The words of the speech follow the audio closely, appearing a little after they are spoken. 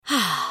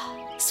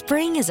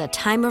Spring is a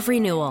time of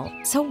renewal,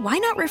 so why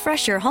not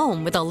refresh your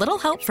home with a little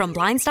help from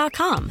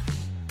Blinds.com?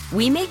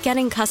 We make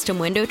getting custom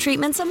window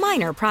treatments a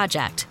minor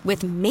project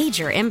with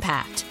major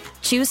impact.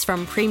 Choose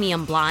from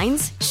premium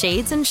blinds,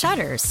 shades, and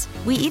shutters.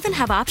 We even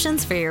have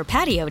options for your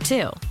patio,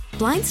 too.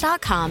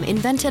 Blinds.com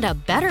invented a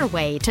better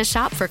way to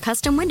shop for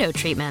custom window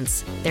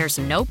treatments. There's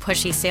no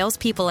pushy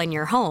salespeople in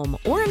your home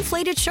or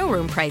inflated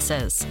showroom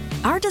prices.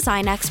 Our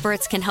design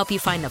experts can help you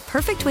find the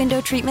perfect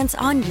window treatments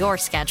on your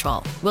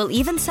schedule. We'll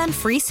even send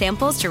free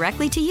samples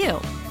directly to you.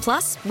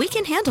 Plus, we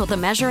can handle the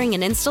measuring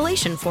and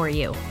installation for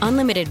you.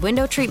 Unlimited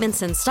window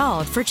treatments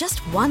installed for just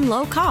one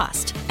low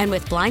cost. And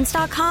with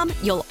Blinds.com,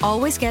 you'll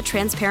always get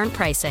transparent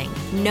pricing.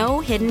 No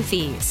hidden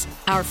fees.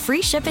 Our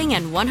free shipping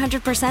and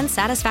 100%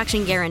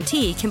 satisfaction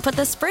guarantee can put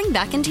the spring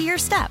back into your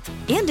step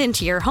and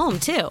into your home,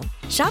 too.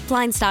 Shop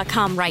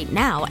Blinds.com right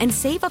now and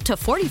save up to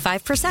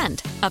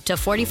 45%. Up to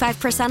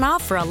 45%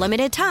 off for a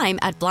limited time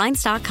at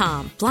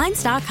Blinds.com.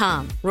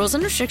 Blinds.com. Rules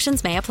and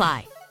restrictions may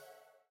apply.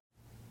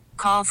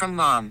 Call from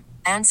mom.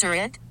 Answer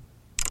it.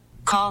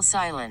 Call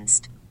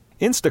silenced.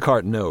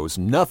 Instacart knows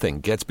nothing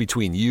gets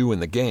between you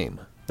and the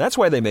game. That's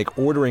why they make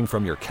ordering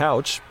from your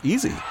couch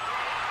easy.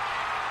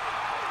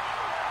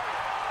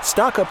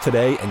 Stock up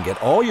today and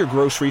get all your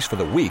groceries for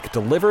the week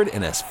delivered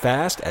in as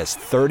fast as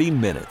 30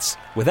 minutes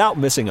without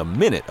missing a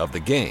minute of the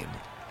game.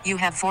 You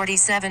have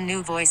 47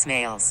 new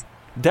voicemails.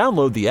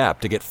 Download the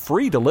app to get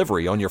free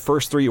delivery on your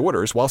first 3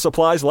 orders while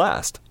supplies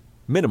last.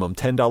 Minimum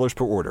 $10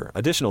 per order.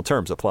 Additional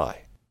terms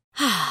apply.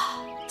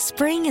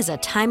 Spring is a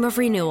time of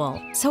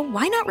renewal, so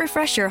why not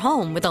refresh your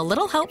home with a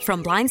little help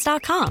from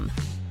Blinds.com?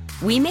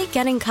 We make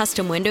getting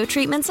custom window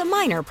treatments a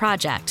minor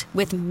project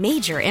with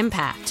major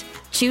impact.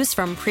 Choose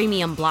from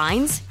premium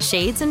blinds,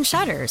 shades, and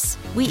shutters.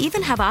 We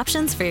even have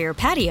options for your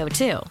patio,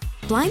 too.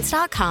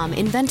 Blinds.com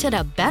invented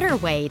a better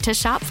way to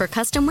shop for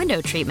custom window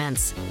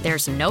treatments.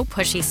 There's no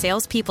pushy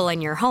salespeople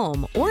in your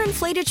home or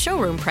inflated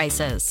showroom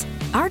prices.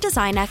 Our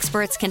design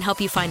experts can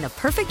help you find the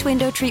perfect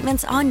window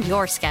treatments on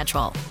your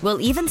schedule. We'll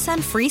even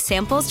send free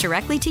samples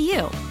directly to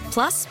you.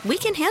 Plus, we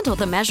can handle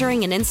the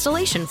measuring and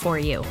installation for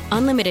you.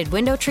 Unlimited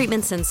window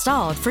treatments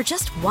installed for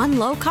just one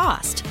low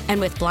cost. And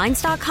with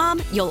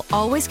Blinds.com, you'll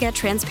always get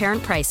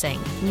transparent pricing.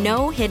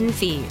 No hidden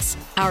fees.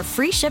 Our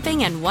free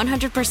shipping and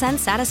 100%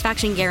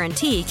 satisfaction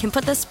guarantee can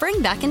put the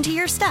spring back into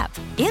your step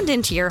and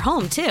into your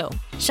home, too.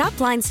 Shop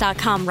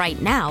Blinds.com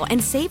right now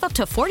and save up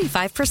to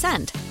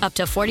 45%. Up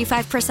to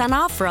 45%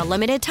 off for a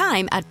limited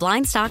time at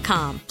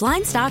Blinds.com.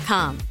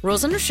 Blinds.com.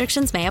 Rules and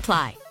restrictions may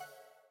apply.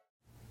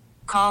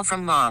 Call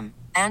from mom.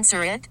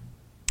 Answer it.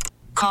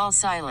 Call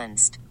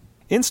silenced.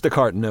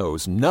 Instacart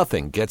knows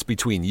nothing gets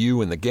between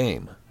you and the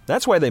game.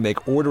 That's why they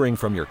make ordering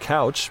from your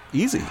couch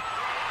easy.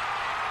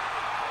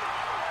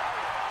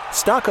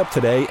 Stock up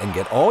today and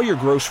get all your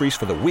groceries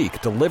for the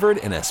week delivered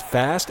in as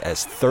fast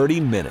as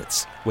 30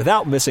 minutes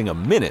without missing a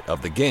minute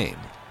of the game.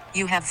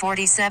 You have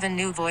 47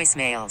 new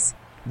voicemails.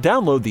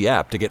 Download the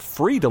app to get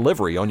free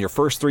delivery on your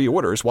first 3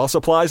 orders while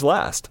supplies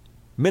last.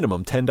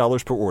 Minimum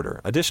 $10 per order.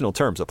 Additional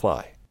terms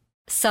apply.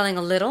 Selling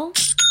a little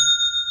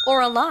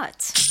or a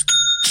lot?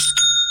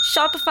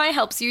 Shopify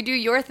helps you do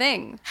your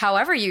thing,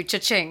 however you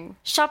cha-ching.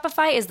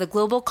 Shopify is the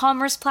global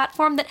commerce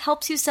platform that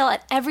helps you sell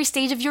at every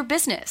stage of your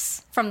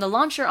business. From the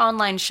launch your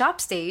online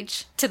shop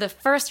stage, to the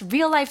first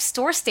real-life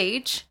store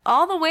stage,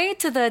 all the way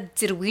to the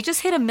did we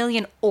just hit 1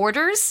 million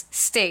orders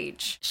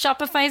stage.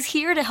 Shopify's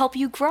here to help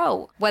you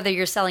grow. Whether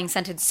you're selling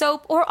scented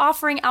soap or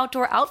offering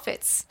outdoor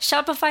outfits,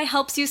 Shopify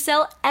helps you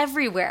sell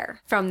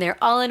everywhere. From their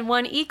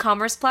all-in-one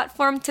e-commerce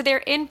platform to their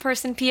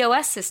in-person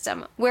POS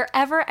system,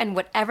 wherever and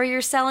whatever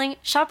you're selling,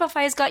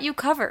 Shopify's got you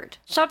covered.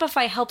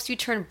 Shopify helps you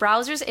turn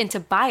browsers into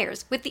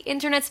buyers with the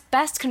internet's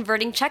best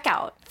converting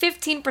checkout.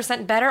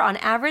 15% better on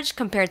average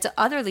compared to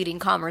other leading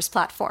commerce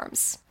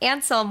platforms.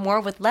 And sell more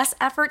with less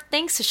effort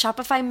thanks to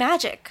Shopify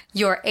Magic,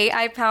 your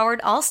AI-powered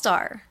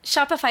all-star.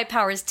 Shopify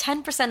powers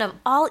 10% of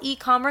all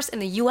e-commerce in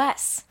the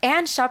US.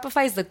 And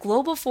Shopify is the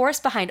global force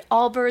behind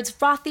Allbirds,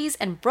 Rothy's,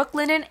 and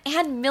Brooklinen,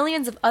 and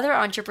millions of other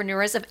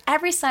entrepreneurs of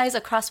every size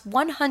across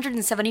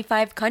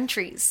 175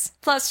 countries.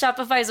 Plus,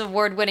 Shopify's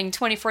award-winning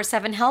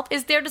 24/7 help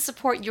is there to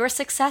support your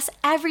success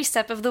every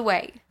step of the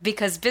way.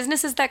 Because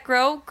businesses that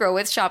grow, grow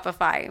with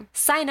Shopify.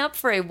 Sign up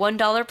for a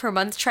 $1 per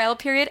month trial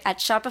period at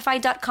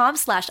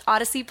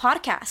shopify.com/Odyssey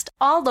Podcast,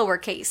 all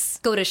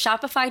lowercase. Go to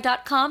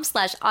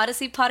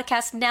shopify.com/Odyssey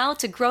Podcast now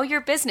to grow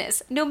your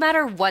business, no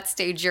matter what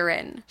stage you're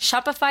in.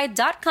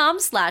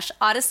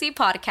 Shopify.com/Odyssey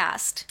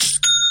Podcast.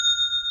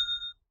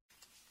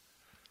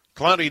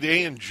 Cloudy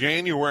day in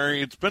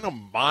January. It's been a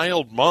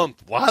mild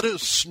month. A lot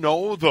of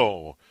snow,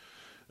 though.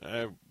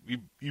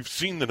 You've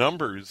seen the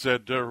numbers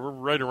that we're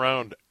right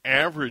around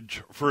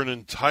average for an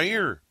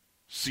entire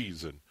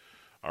season.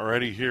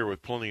 Already here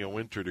with plenty of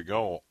winter to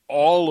go.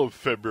 All of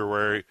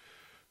February.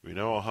 We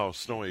know how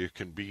snowy it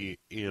can be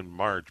in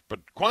March.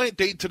 But quiet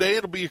day today.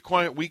 It'll be a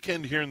quiet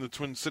weekend here in the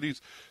Twin Cities,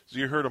 as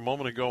you heard a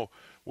moment ago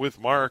with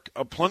Mark.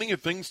 Plenty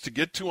of things to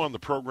get to on the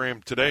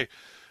program today.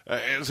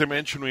 As I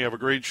mentioned, we have a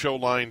great show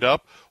lined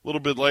up. A little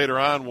bit later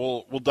on,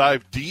 we'll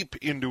dive deep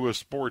into a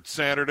Sports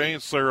Saturday.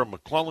 Sarah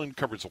McClellan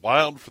covers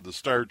Wild for the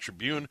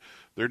Star-Tribune.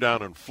 They're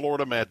down in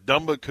Florida. Matt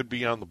Dumba could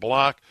be on the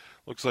block.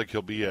 Looks like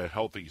he'll be a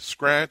healthy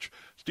scratch.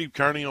 Steve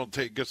Carney will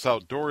take us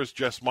outdoors.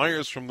 Jess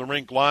Myers from the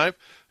Rink Live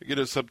to get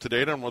us up to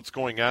date on what's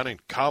going on in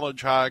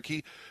college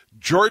hockey.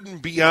 Jordan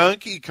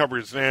Bianchi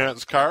covers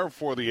NASCAR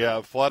for The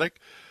Athletic.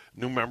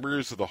 New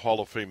members of the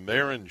Hall of Fame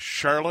there in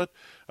Charlotte.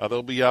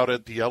 They'll be out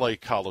at the LA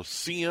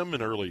Coliseum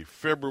in early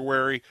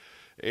February.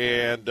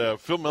 And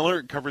Phil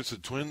Miller covers the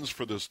Twins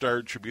for the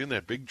Star-Tribune,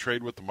 that big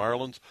trade with the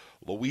Marlins.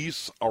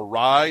 Luis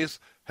Arraez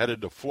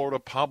headed to Florida.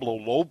 Pablo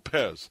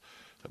Lopez,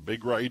 a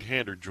big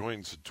right-hander,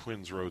 joins the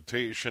Twins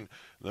rotation.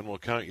 And then we'll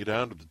count you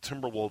down to the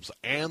Timberwolves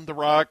and the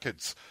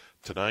Rockets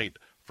tonight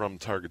from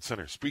Target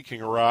Center.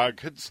 Speaking of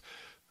Rockets,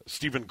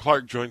 Stephen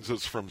Clark joins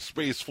us from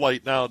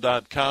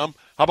SpaceFlightNow.com.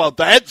 How about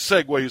that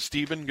segue,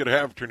 Stephen? Good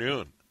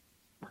afternoon.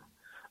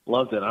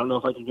 Loved it. I don't know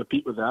if I can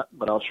compete with that,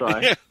 but I'll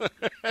try.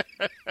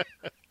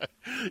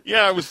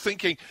 Yeah, I was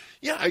thinking,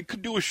 I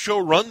could do a show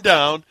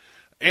rundown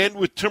and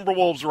with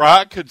Timberwolves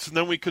Rockets, and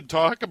then we could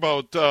talk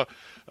about the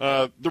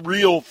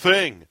real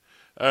thing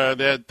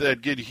that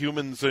get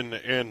humans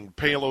and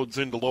payloads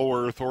into low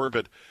Earth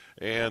orbit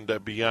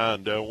and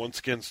beyond. Once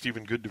again,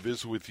 Stephen, good to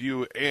visit with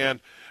you.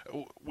 And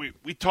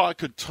we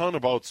talk a ton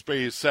about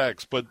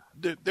SpaceX, but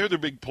they're the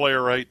big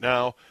player right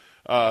now.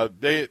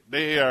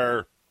 They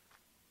are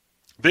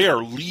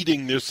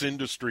leading this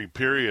industry,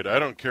 period. I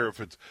don't care if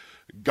it's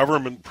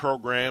government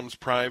programs,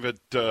 private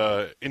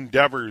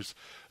endeavors.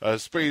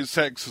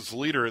 SpaceX is the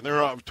leader, and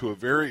they're off to a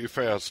very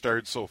fast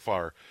start so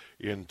far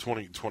in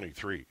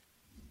 2023.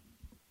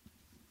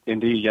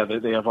 Indeed, yeah,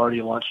 they have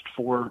already launched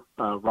 4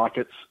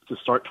 rockets to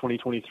start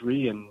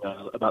 2023 in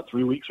about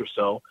 3 weeks or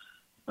so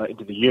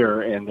into the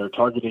year, and they're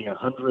targeting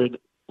 100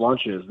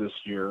 launches this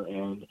year.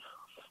 And,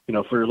 you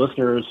know, for your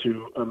listeners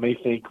who may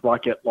think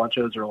rocket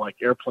launches are like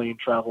airplane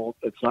travel,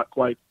 it's not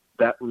quite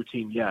that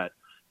routine yet.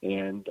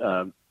 And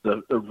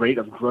the rate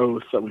of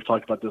growth, that we've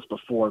talked about this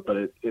before, but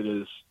it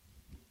is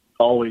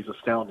always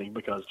astounding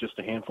because just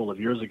a handful of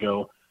years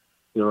ago,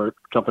 there were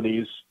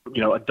companies,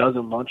 you know, a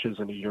dozen launches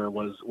in a year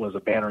was a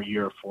banner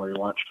year for a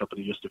launch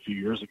company just a few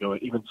years ago.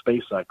 Even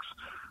SpaceX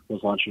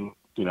was launching,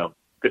 10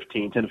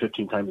 to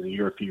 15 times a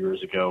year a few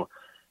years ago.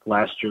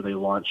 Last year they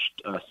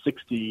launched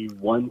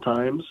 61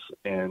 times,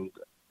 and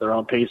they're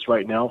on pace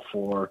right now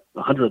for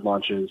 100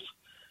 launches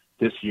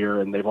this year,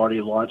 and they've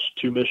already launched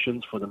 2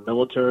 missions for the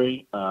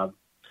military, a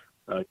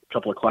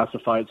couple of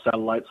classified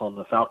satellites on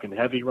the Falcon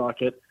Heavy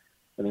rocket,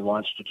 and they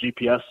launched a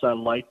GPS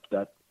satellite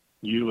that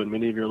you and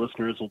many of your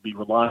listeners will be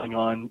relying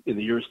on in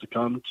the years to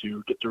come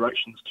to get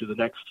directions to the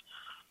next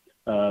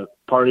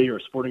party or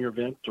sporting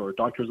event or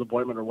doctor's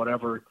appointment or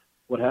whatever,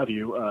 what have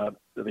you.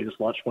 They just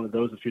launched one of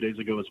those a few days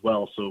ago as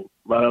well. So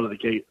right out of the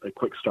gate, a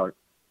quick start.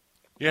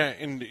 Yeah,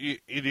 and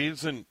it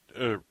isn't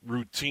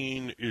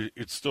routine.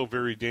 It's still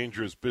very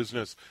dangerous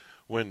business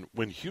when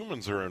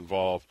humans are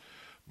involved.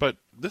 But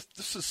this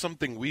is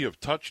something we have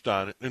touched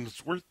on, and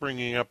it's worth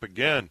bringing up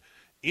again.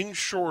 In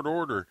short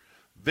order,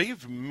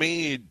 they've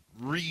made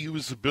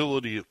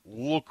reusability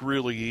look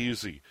really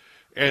easy.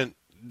 And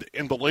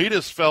the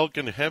latest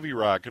Falcon Heavy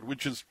rocket,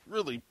 which is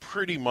really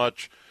pretty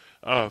much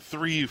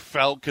 3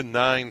 Falcon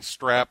 9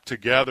 strapped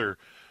together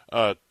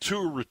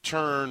to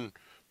return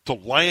to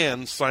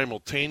land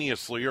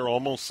simultaneously or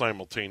almost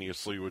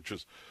simultaneously, which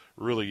is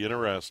really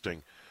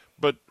interesting.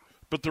 But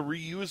the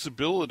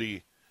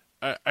reusability,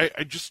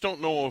 I just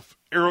don't know if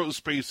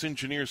aerospace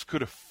engineers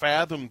could have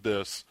fathomed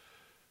this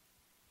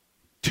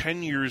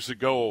 10 years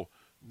ago.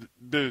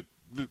 The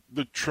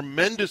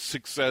tremendous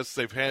success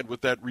they've had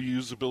with that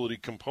reusability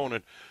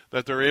component,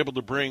 that they're able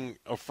to bring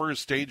a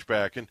first stage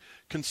back. And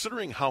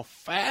considering how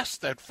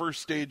fast that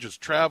first stage is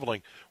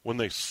traveling, when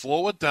they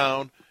slow it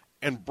down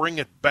and bring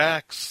it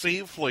back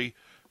safely,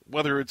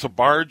 whether it's a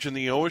barge in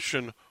the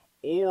ocean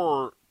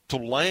or to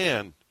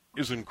land,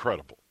 is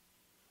incredible.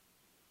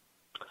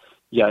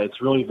 Yeah,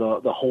 it's really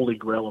the holy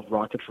grail of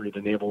rocketry. It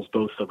enables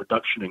both a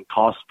reduction in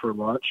cost per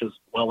launch as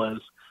well as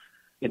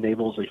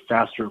enables a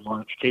faster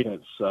launch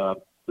cadence. So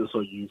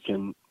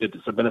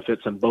it's a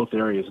benefits in both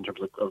areas in terms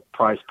of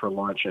price per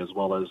launch as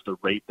well as the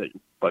rate that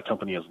a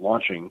company is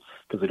launching,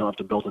 because they don't have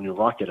to build a new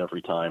rocket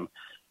every time.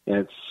 And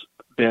it's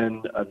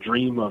been a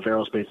dream of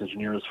aerospace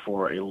engineers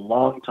for a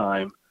long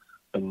time,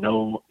 but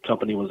no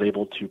company was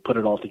able to put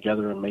it all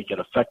together and make it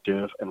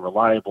effective and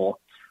reliable,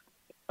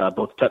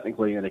 both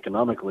technically and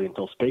economically,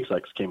 until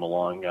SpaceX came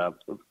along.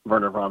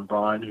 Werner von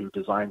Braun, who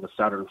designed the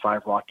Saturn V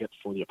rocket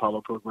for the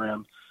Apollo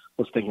program,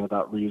 was thinking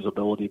about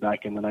reusability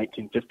back in the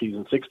 1950s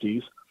and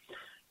 60s.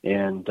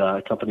 And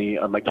a company,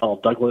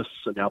 McDonnell Douglas,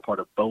 now part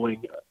of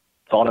Boeing,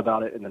 thought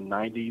about it in the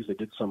 90s. They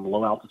did some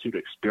low-altitude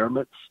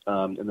experiments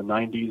in the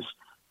 90s,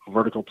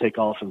 vertical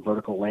takeoff and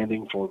vertical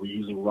landing for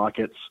reusing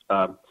rockets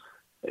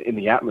in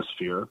the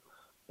atmosphere.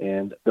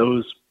 And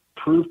those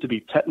proved to be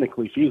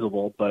technically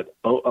feasible, but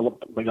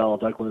McDonnell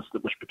Douglas,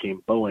 which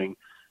became Boeing,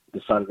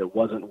 decided it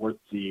wasn't worth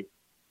the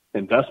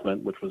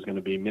investment, which was going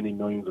to be many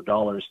millions of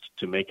dollars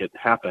to make it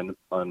happen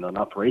on an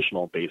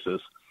operational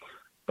basis.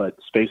 But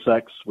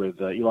SpaceX,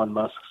 with Elon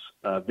Musk's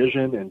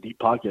vision and deep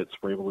pockets,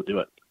 were able to do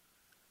it.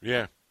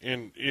 Yeah,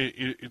 and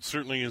it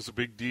certainly is a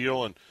big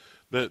deal. And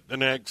the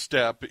next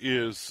step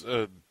is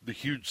the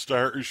huge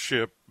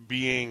Starship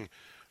being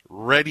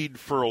readied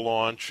for a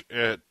launch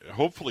at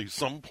hopefully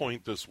some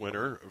point this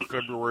winter,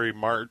 February,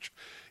 March.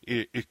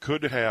 It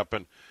could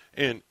happen.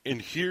 And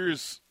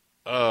here's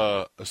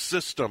a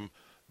system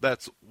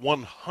that's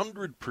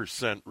 100%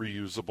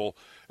 reusable,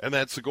 and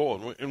that's the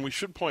goal. And we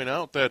should point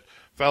out that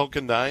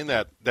Falcon 9,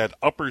 that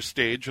upper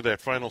stage or that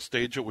final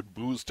stage that would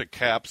boost a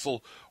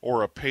capsule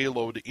or a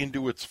payload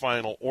into its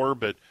final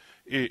orbit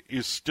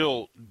is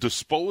still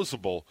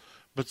disposable.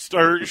 But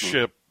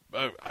Starship,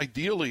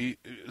 ideally,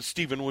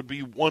 Stephen, would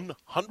be 100%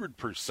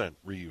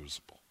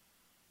 reusable.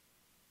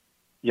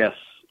 Yes,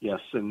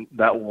 and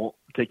that will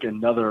take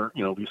another,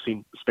 we've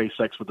seen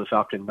SpaceX with the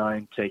Falcon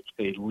 9 take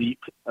a leap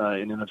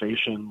in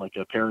innovation, like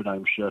a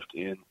paradigm shift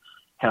in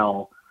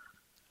how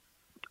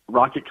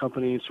rocket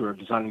companies who are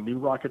designing new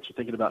rockets are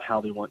thinking about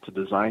how they want to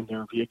design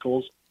their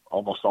vehicles.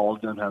 Almost all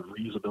of them have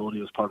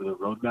reusability as part of their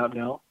roadmap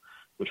now,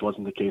 which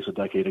wasn't the case a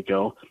decade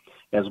ago,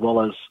 as well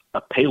as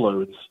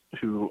payloads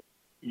who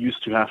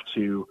used to have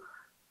to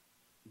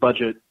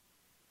budget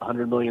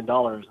 $100 million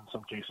in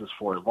some cases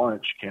for a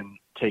launch can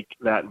take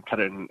that and cut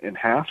it in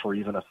half or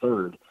even a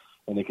third.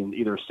 And they can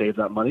either save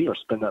that money or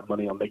spend that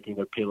money on making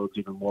their payloads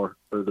even more,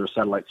 or their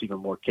satellites even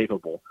more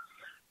capable.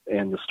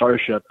 And the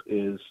Starship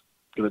is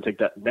going to take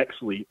that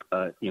next leap,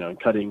 and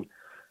cutting.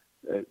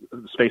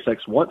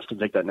 SpaceX wants to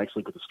take that next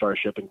leap with the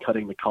Starship and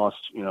cutting the cost,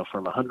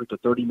 from 100 to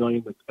 30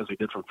 million, as they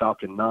did from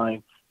Falcon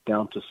 9,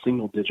 down to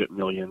single-digit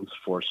millions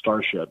for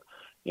Starship.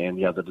 And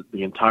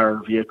the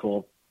entire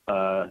vehicle,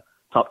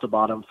 top to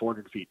bottom,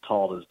 400 feet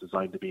tall, is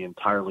designed to be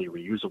entirely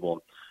reusable.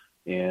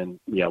 And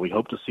we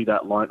hope to see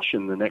that launch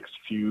in the next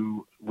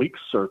few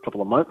weeks or a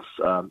couple of months.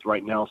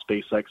 Right now,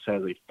 SpaceX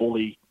has a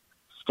fully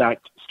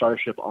stacked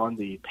Starship on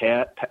the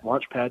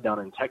launch pad down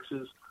in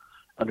Texas,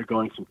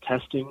 undergoing some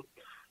testing.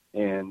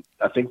 And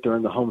I think they're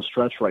in the home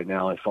stretch right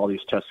now if all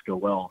these tests go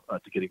well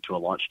to getting to a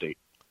launch date.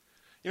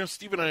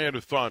 Steve and I had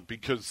a thought,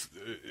 because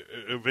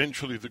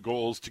eventually the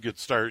goal is to get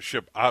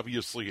Starship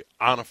obviously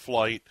on a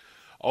flight,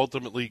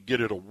 ultimately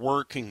get it a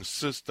working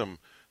system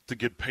to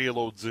get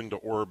payloads into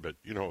orbit,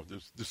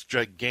 this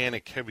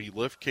gigantic heavy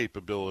lift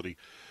capability.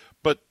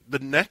 But the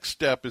next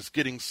step is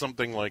getting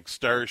something like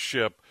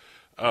Starship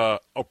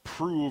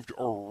approved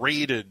or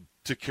rated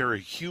to carry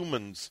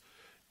humans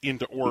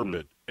into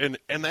orbit. Mm-hmm.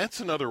 And that's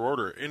another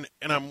order. And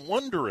I'm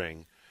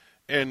wondering,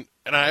 and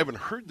I haven't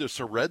heard this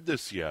or read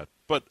this yet,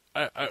 but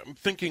I'm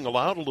thinking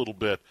aloud a little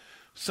bit.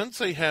 Since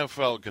they have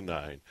Falcon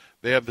 9,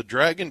 they have the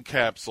Dragon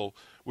capsule,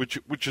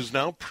 which is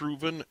now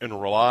proven and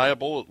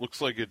reliable. It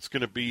looks like it's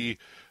going to be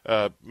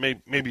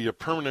maybe a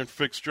permanent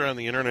fixture on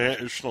the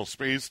International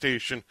Space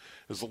Station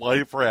as a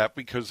life raft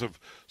because of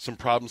some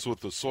problems with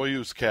the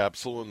Soyuz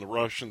capsule, and the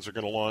Russians are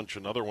going to launch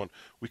another one.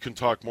 We can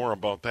talk more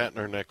about that in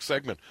our next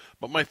segment.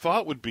 But my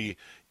thought would be,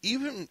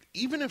 even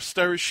if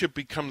Starship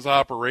becomes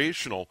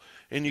operational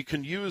and you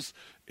can use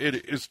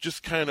it as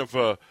just kind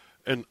of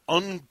an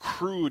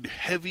uncrewed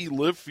heavy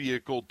lift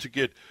vehicle to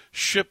get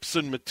ships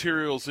and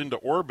materials into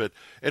orbit,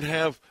 and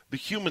have the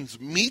humans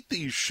meet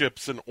these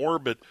ships in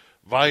orbit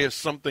via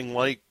something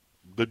like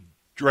the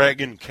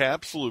Dragon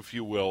capsule, if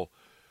you will,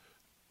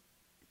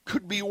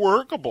 could be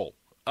workable.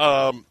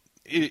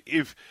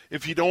 If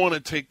you don't want to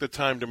take the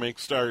time to make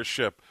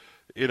Starship,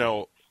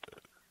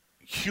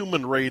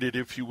 human rated,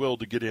 if you will,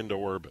 to get into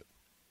orbit.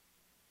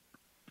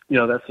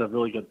 That's a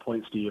really good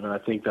point, Steve, and I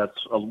think that's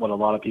what a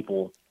lot of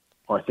people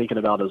are thinking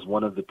about as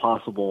one of the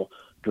possible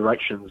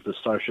directions the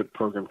Starship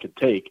program could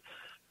take,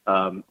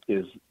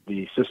 is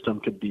the system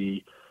could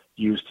be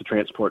used to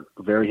transport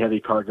very heavy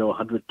cargo,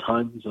 100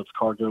 tons of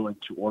cargo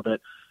into orbit,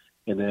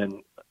 and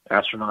then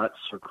astronauts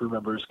or crew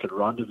members could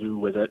rendezvous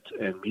with it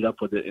and meet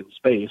up with it in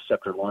space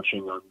after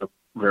launching on the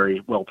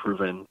very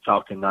well-proven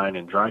Falcon 9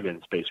 and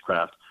Dragon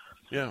spacecraft.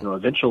 Yeah.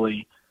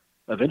 Eventually,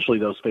 though,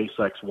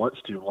 SpaceX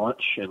wants to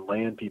launch and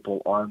land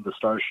people on the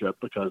Starship,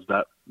 because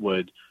that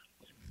would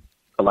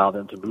allow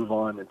them to move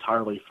on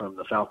entirely from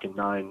the Falcon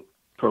 9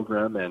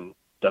 program and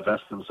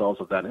divest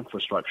themselves of that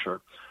infrastructure.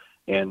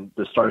 And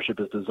the Starship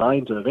is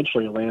designed to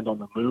eventually land on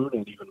the moon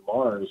and even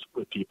Mars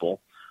with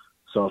people.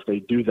 So if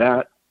they do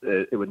that,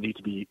 it would need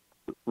to be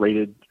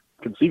rated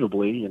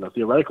conceivably,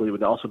 theoretically, it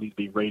would also need to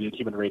be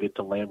human rated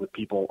to land with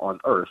people on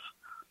Earth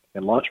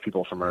and launch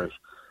people from Earth.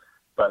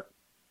 But,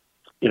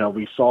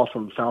 we saw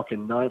from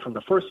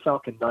the first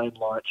Falcon 9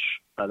 launch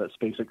that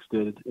SpaceX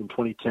did in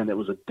 2010, it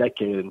was a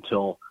decade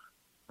until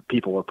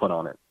people were put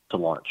on it to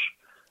launch.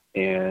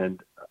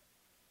 And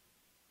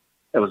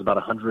it was about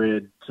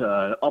 100,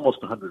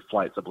 almost 100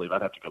 flights, I believe.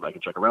 I'd have to go back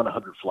and check. Around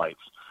 100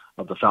 flights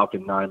of the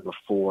Falcon 9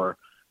 before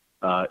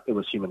it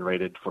was human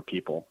rated for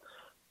people.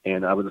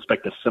 And I would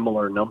expect a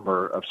similar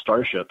number of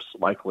Starships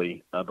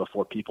likely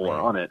before people are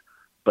on it.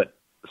 But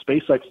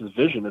SpaceX's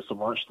vision is to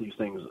launch these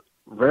things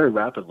very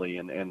rapidly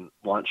and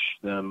launch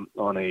them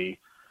on a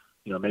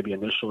maybe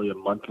initially a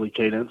monthly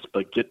cadence,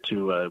 but get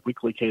to a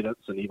weekly cadence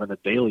and even a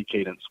daily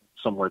cadence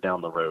somewhere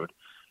down the road.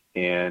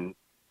 And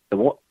it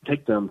won't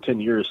take them 10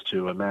 years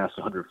to amass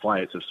 100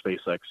 flights if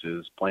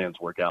SpaceX's plans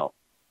work out.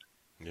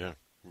 Yeah,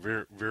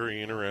 very,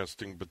 very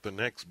interesting. But the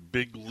next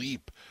big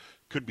leap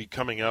could be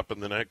coming up in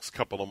the next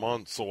couple of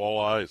months, so all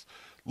eyes.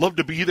 Love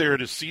to be there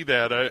to see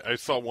that. I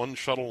saw one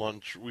shuttle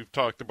launch. We've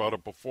talked about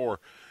it before,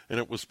 and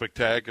it was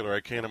spectacular. I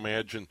can't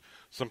imagine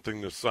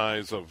something the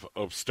size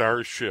of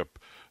Starship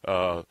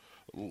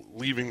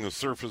leaving the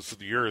surface of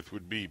the Earth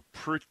would be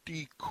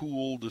pretty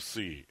cool to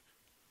see.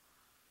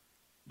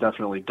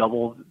 Definitely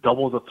double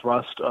the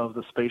thrust of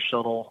the space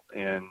shuttle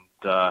and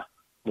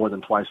more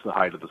than twice the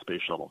height of the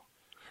space shuttle.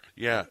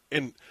 Yeah,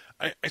 and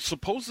I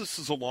suppose this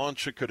is a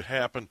launch that could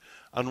happen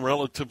on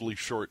relatively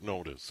short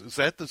notice. Is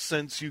that the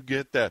sense you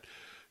get, that,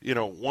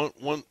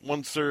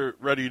 once they're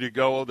ready to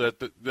go, that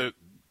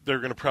they're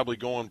going to probably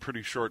go on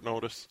pretty short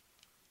notice?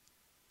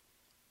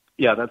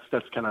 Yeah,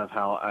 that's kind of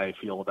how I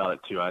feel about it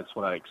too. That's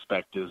what I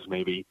expect, is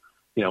maybe,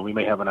 we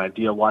may have an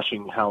idea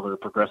watching how they're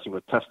progressing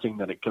with testing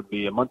that it could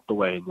be a month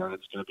away, and then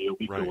it's going to be a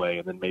week away,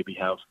 and then maybe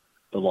have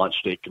the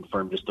launch date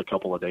confirmed just a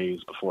couple of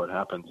days before it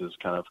happens, is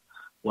kind of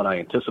what I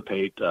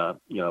anticipate. But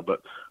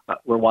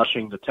we're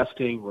watching the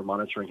testing, we're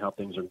monitoring how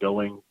things are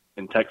going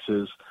in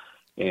Texas,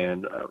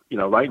 and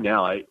right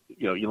now,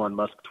 Elon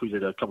Musk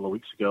tweeted a couple of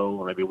weeks ago,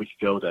 or maybe a week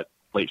ago, that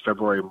late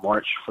February,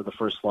 March for the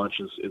first launch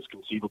is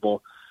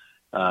conceivable.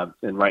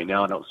 And right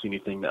now, I don't see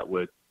anything that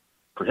would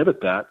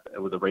prohibit that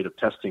with the rate of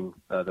testing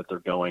that they're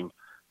going.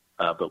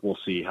 But we'll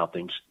see how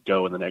things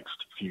go in the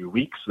next few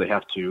weeks. They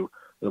have to.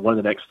 One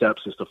of the next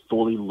steps is to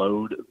fully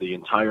load the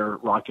entire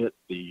rocket,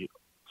 the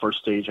first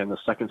stage and the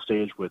second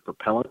stage, with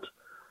propellant.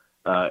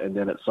 And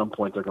then at some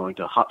point, they're going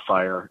to hot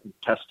fire and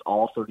test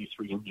all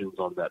 33 engines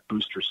on that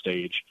booster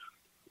stage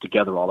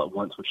together all at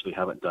once, which they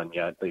haven't done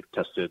yet. They've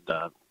tested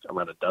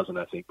around a dozen,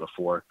 I think,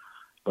 before.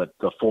 But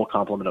the full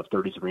complement of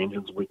 33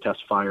 engines will be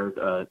test fired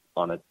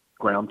on a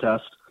ground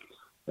test.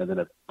 And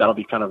then that'll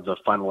be kind of the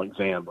final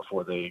exam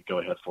before they go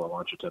ahead for a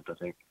launch attempt, I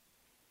think.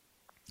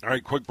 All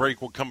right, quick break.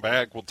 We'll come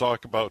back. We'll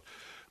talk about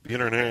the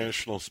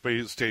International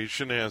Space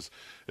Station, as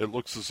it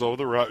looks as though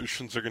the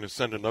Russians are going to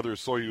send another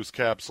Soyuz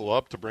capsule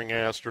up to bring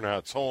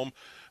astronauts home.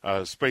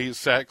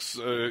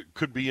 SpaceX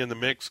could be in the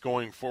mix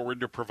going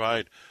forward to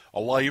provide a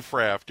life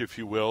raft, if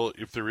you will,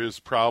 if there is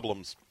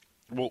problems.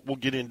 We'll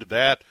get into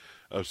that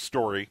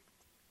story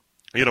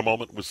in a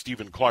moment with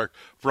Stephen Clark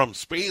from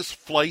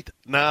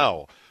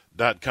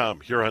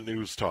SpaceFlightNow.com here on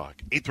News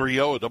Talk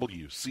 830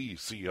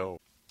 WCCO.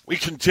 We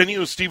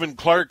continue with Stephen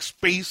Clark,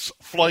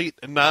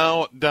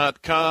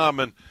 SpaceFlightNow.com,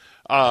 and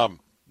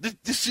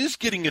this is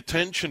getting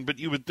attention, but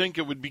you would think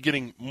it would be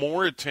getting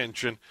more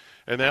attention,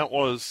 and that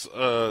was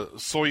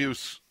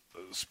Soyuz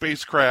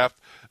spacecraft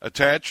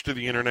attached to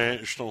the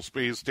International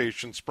Space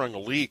Station sprung a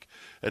leak,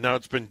 and now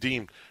it's been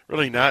deemed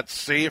really not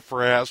safe for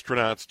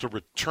astronauts to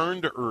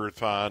return to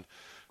Earth on.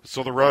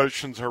 So the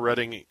Russians are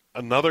readying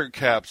another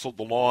capsule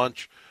to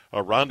launch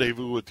a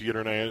rendezvous at the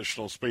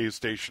International Space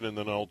Station, and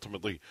then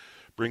ultimately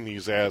bring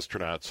these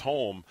astronauts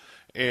home.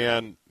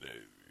 And,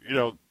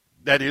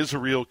 that is a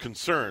real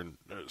concern.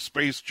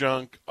 Space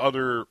junk,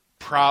 other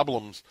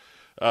problems,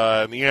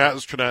 and the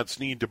astronauts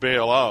need to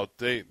bail out.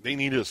 They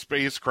need a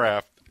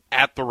spacecraft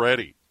at the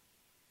ready.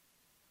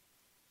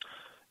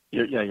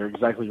 Yeah, you're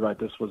exactly right.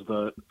 This was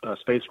the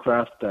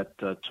spacecraft that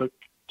took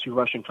 2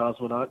 Russian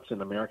cosmonauts and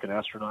an American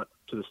astronaut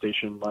to the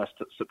station last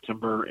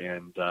September,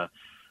 and a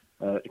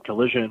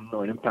collision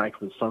or an impact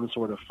with some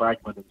sort of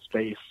fragment in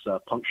space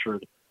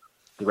punctured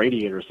the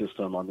radiator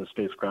system on the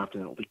spacecraft,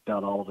 and it leaked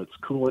out all of its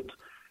coolant.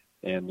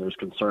 And there's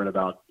concern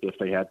about if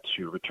they had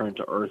to return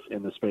to Earth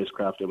in the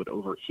spacecraft, it would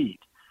overheat.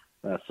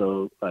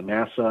 So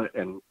NASA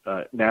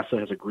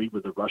has agreed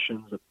with the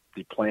Russians that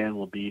the plan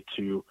will be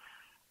to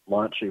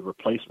launch a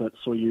replacement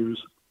Soyuz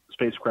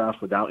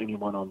spacecraft without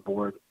anyone on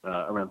board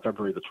around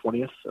February the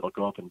 20th. It'll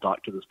go up and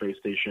dock to the space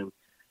station.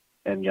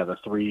 And the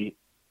 3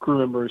 crew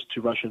members,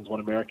 2 Russians, 1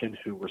 American,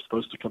 who were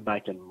supposed to come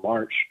back in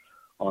March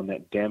on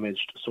that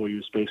damaged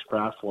Soyuz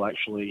spacecraft, will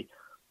actually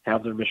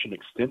have their mission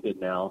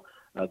extended now.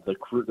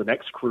 The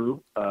next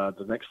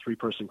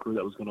 3-person crew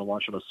that was going to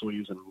launch on a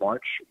Soyuz in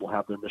March will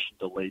have their mission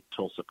delayed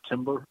till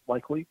September,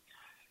 likely.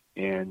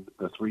 And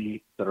the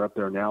 3 that are up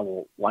there now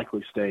will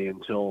likely stay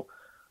until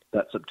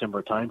that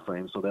September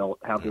timeframe. So they'll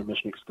have their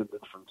mission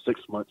extended from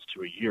 6 months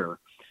to a year.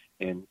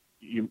 And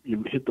you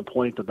hit the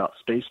point about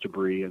space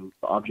debris and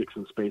objects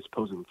in space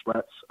posing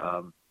threats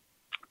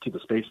to the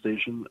space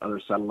station, other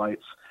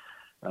satellites.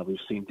 We've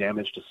seen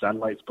damage to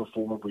satellites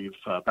before.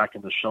 Back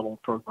in the shuttle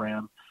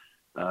program,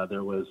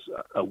 there was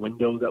a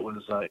window that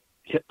was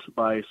hit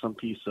by some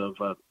piece of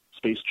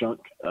space junk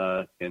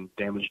and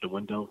damaged a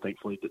window.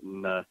 Thankfully, it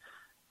didn't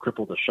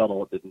cripple the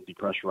shuttle. It didn't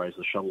depressurize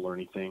the shuttle or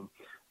anything.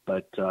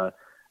 But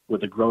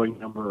with the growing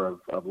number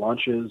of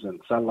launches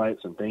and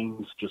satellites and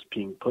things just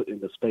being put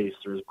into space,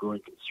 there is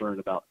growing concern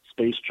about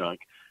space junk.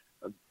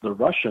 The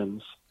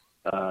Russians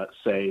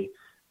say,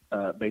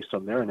 based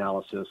on their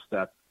analysis,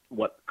 that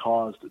what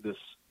caused this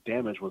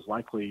damage was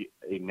likely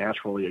a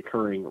naturally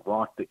occurring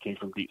rock that came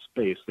from deep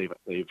space.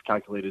 They've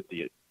calculated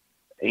the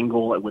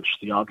angle at which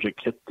the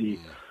object hit the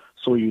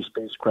Soyuz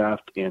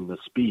spacecraft and the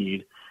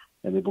speed,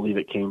 and they believe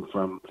it came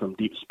from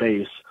deep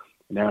space.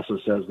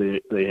 NASA says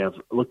they have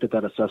looked at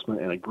that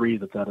assessment and agree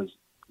that that is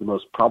the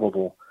most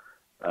probable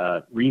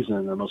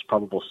reason, the most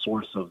probable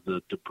source of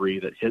the debris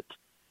that hit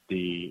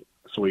the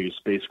Soyuz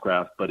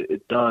spacecraft, but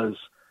it does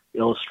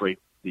illustrate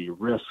the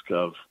risk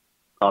of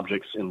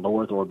objects in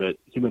low Earth orbit,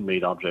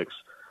 human-made objects,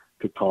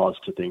 could cause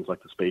to things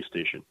like the space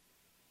station.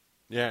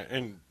 Yeah,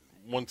 and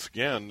once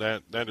again,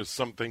 that is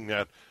something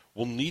that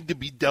will need to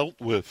be dealt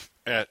with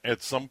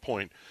at some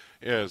point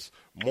as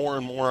more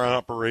and more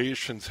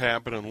operations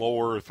happen in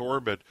low Earth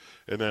orbit,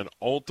 and then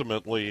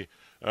ultimately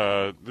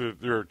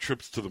there are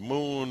trips to the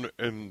moon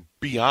and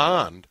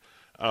beyond.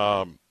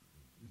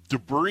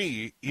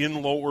 Debris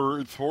in low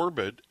Earth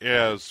orbit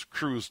as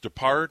crews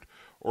depart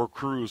or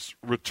crews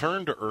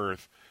return to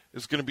Earth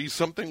is going to be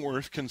something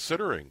worth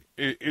considering.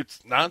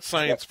 It's not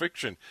science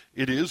fiction.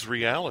 It is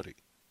reality.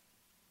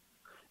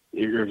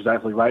 You're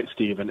exactly right,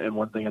 Steve. And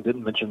one thing I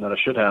didn't mention that I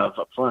should have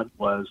up front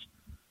was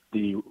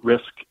the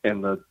risk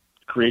and the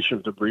creation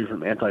of debris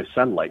from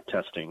anti-satellite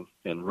testing.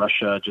 And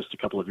Russia, just a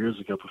couple of years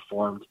ago,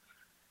 performed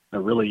a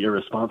really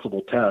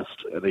irresponsible test.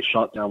 They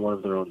shot down one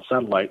of their own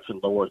satellites in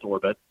low Earth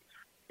orbit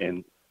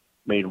and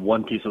made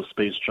one piece of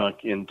space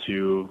junk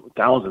into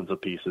thousands of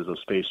pieces of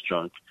space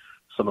junk,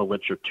 some of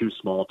which are too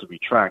small to be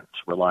tracked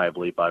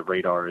reliably by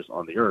radars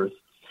on the Earth.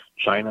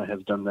 China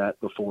has done that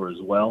before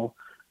as well.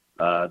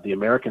 The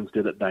Americans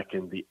did it back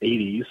in the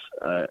 80s,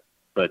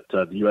 but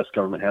the U.S.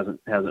 government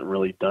hasn't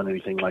really done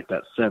anything like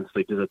that since.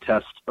 They did a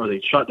test, or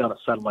they shot down a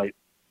satellite,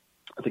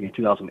 I think in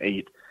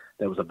 2008,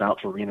 that was about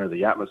to re-enter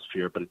the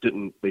atmosphere, but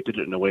they did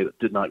it in a way that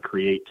did not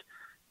create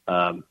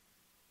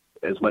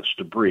as much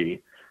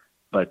debris.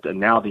 But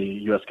now the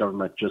U.S.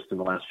 government, just in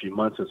the last few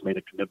months, has made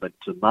a commitment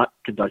to not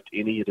conduct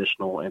any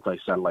additional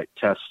anti-satellite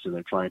tests, and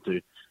they're trying to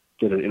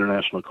get an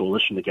international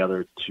coalition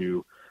together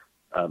to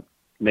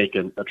make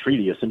a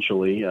treaty,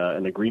 essentially,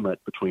 an agreement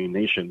between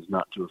nations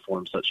not to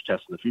perform such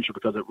tests in the future,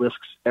 because it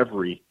risks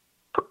every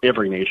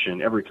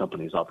nation, every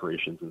company's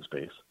operations in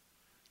space.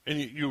 And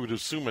you would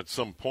assume at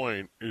some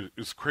point,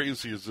 as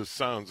crazy as this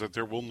sounds, that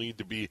there will need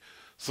to be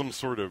some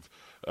sort of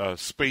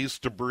space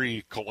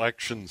debris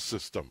collection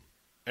system.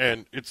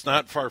 And it's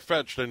not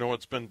far-fetched. I know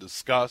it's been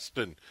discussed,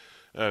 and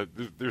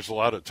there's a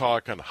lot of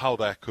talk on how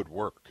that could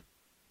work.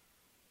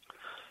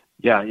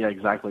 Yeah,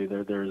 exactly.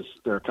 There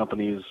are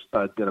companies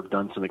that have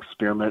done some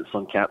experiments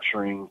on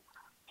capturing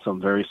some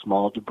very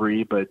small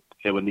debris, but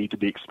it would need to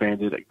be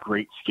expanded at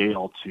great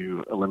scale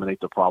to eliminate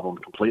the problem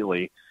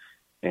completely.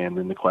 And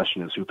then the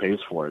question is who pays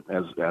for it,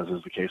 as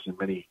is the case in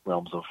many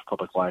realms of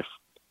public life.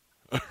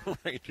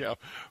 Right, yeah.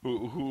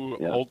 Who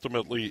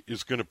ultimately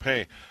is going to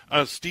pay?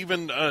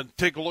 Stephen,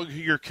 take a look at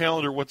your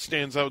calendar. What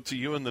stands out to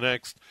you in the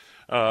next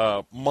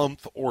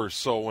month or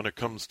so when it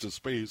comes to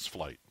space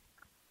flight?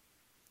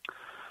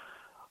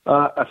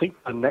 I think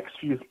the next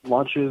few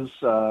launches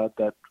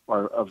that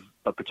are of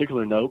a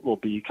particular note will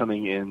be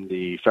coming in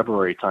the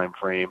February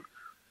timeframe.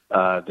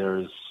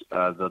 There's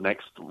the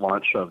next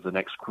launch of the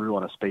next crew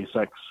on a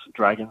SpaceX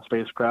Dragon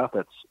spacecraft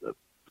that's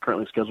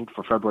currently scheduled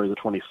for February the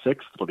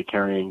 26th. It'll be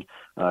carrying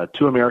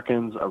 2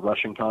 Americans, a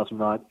Russian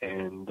cosmonaut,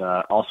 and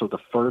also the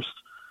first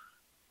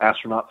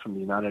astronaut from the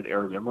United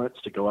Arab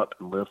Emirates to go up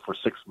and live for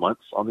 6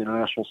 months on the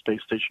International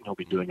Space Station. He'll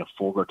be doing a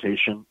full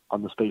rotation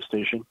on the space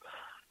station.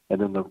 And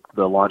then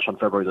the launch on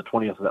February the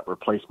 20th of that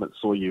replacement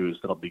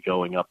Soyuz that'll be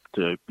going up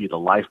to be the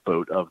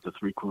lifeboat of the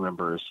 3 crew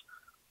members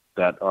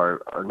that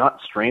are not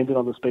stranded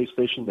on the space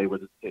station. They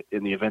would,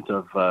 in the event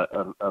of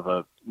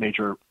a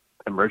major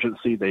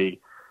emergency, they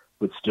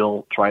would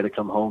still try to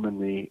come home in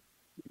the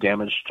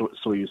damaged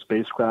Soyuz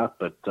spacecraft,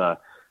 but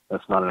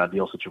that's not an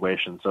ideal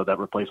situation. So that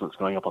replacement is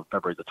going up on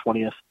February the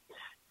 20th.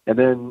 And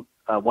then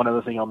one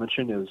other thing I'll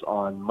mention is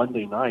on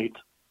Monday night,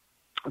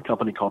 a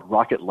company called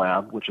Rocket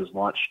Lab, which has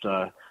launched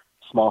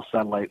small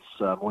satellites,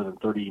 more than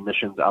 30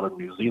 missions out of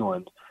New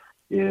Zealand,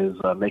 is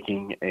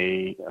making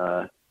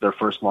their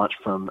first launch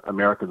from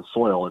American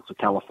soil. It's a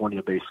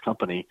California-based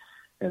company,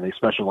 and they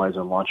specialize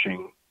in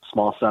launching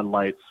small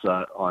satellites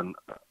on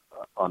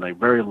a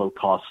very low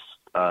cost,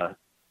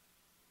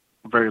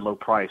 very low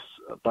price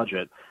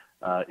budget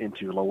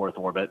into low Earth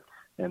orbit.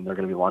 And they're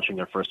going to be launching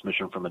their first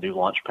mission from a new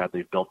launch pad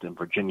they've built in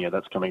Virginia.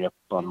 That's coming up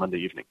on Monday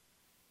evening.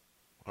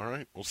 All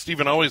right. Well,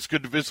 Stephen, always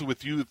good to visit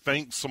with you.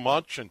 Thanks so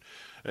much, and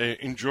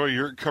enjoy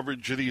your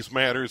coverage of these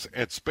matters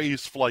at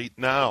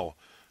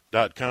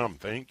spaceflightnow.com.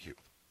 Thank you.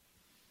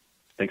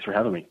 Thanks for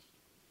having me.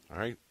 All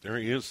right. There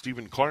he is,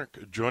 Stephen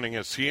Clark, joining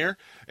us here.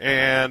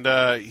 And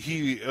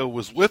he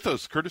was with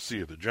us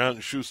courtesy of the John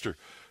Schuster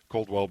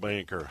Coldwell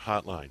Banker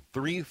Hotline.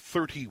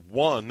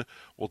 3:31.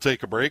 We'll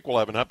take a break. We'll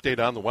have an update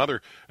on the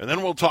weather, and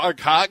then we'll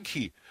talk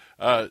hockey.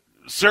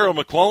 Sarah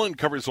McClellan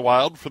covers the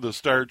Wild for the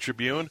Star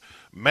Tribune.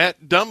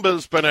 Matt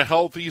Dumba's been a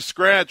healthy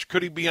scratch.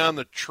 Could he be on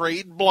the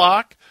trade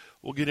block?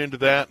 We'll get into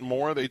that and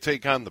more. They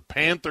take on the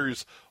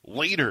Panthers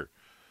later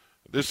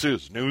This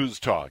is News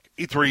Talk,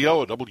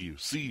 830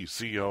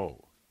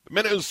 WCCO. The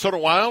Minnesota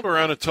Wild are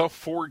on a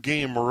tough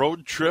 4-game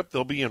road trip.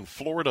 They'll be in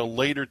Florida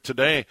later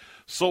today.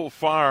 So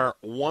far,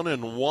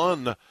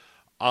 1-1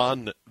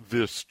 on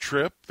this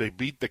trip. They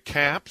beat the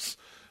Caps.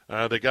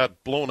 They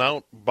got blown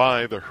out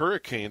by the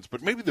Hurricanes.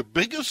 But maybe the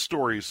biggest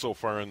story so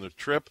far on the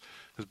trip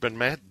has been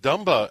Matt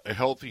Dumba, a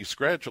healthy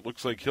scratch. It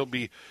looks like he'll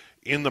be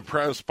in the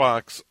press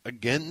box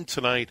again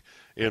tonight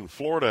in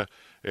Florida.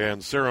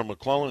 And Sarah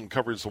McClellan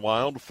covers the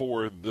Wild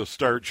for the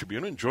Star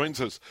Tribune and joins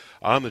us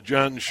on the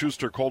John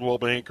Schuster Coldwell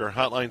Banker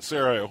Hotline.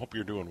 Sarah, I hope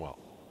you're doing well.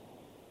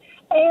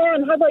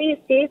 And how about you,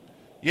 Steve?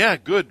 Yeah,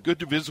 good. Good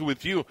to visit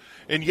with you.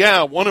 And yeah,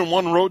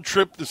 1-1 road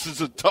trip. This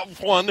is a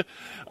tough one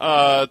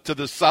to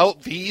the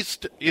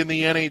southeast in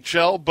the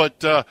NHL. But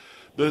the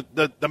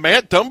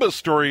Matt Dumba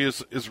story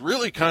is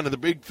really kind of the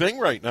big thing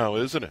right now,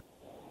 isn't it?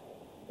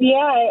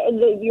 Yeah,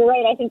 you're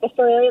right. I think the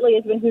story lately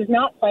has been who's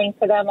not playing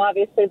for them,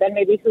 obviously, then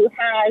maybe who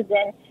has.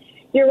 And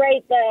you're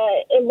right,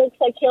 it looks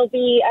like he'll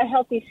be a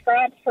healthy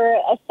scratch for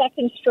a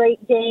second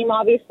straight game.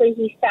 Obviously,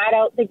 he sat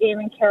out the game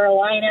in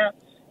Carolina,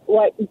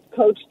 what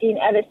Coach Dean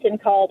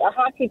Evason called a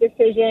hockey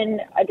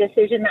decision, a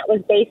decision that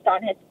was based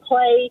on his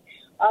play.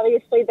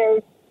 Obviously,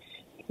 there's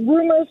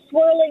rumors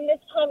swirling this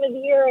time of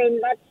year, and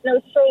that's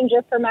no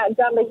stranger for Matt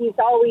Dumba. He's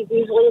always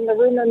usually in the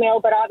rumor mill,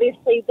 but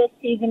obviously this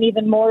season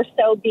even more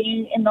so,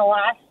 being in the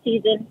last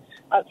season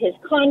of his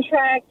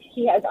contract.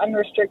 He has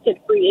unrestricted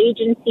free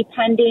agency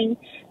pending,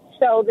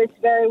 so this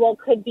very well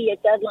could be a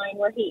deadline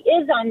where he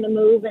is on the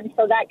move, and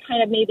so that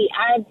kind of maybe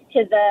adds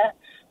to the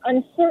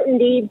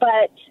uncertainty.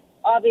 But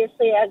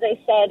obviously, as I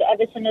said,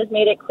 Evason has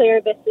made it clear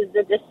this is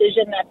a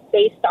decision that's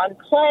based on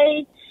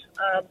play.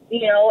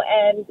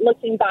 And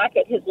looking back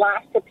at his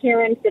last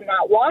appearance in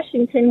that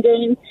Washington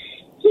game,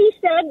 he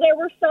said there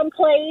were some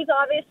plays,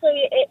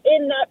 obviously,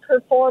 in that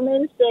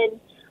performance. And,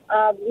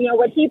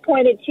 what he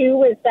pointed to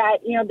was that,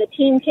 the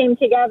team came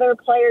together,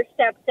 players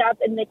stepped up,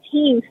 and the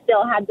team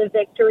still had the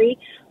victory.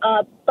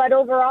 But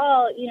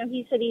overall,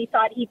 he said he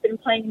thought he'd been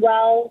playing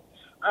well.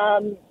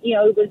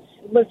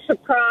 Was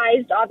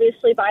surprised,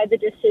 obviously, by the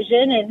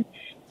decision. And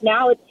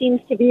now it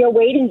seems to be a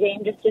waiting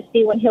game just to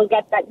see when he'll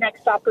get that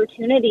next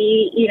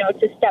opportunity,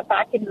 to step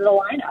back into the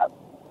lineup.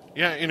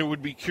 Yeah, and it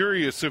would be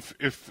curious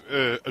if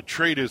a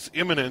trade is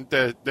imminent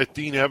that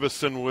Dean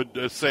Evason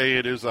would say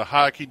it is a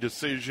hockey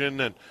decision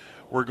and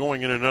we're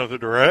going in another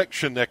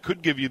direction. That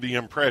could give you the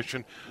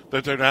impression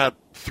that they're not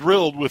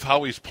thrilled with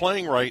how he's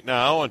playing right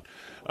now, and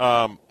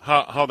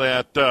how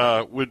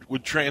that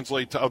would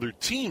translate to other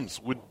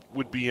teams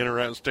would be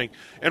interesting.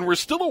 And we're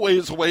still a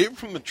ways away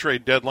from the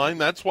trade deadline.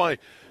 That's why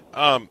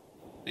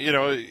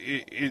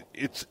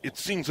it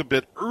seems a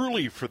bit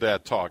early for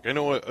that talk. I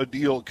know a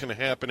deal can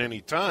happen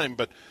any time,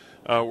 but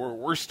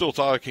we're still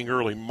talking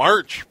early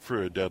March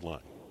for a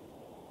deadline.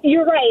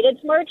 You're right.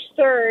 It's March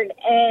 3rd,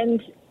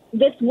 and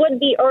this would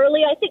be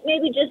early. I think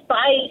maybe just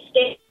by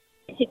state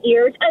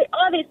years.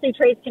 Obviously,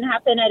 trades can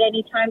happen at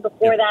any time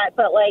before that,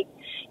 but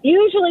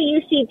usually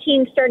you see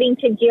teams starting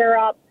to gear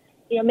up,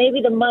 maybe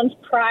the month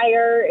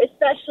prior,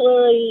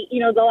 especially,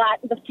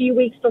 the few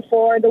weeks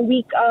before, the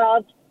week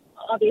of.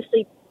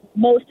 Obviously,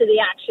 most of the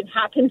action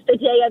happens the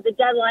day of the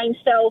deadline,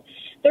 so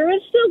there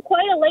is still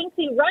quite a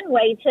lengthy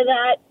runway to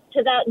that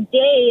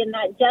day and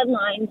that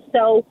deadline.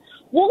 So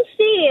we'll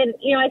see. And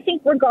I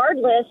think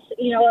regardless,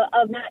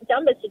 of Matt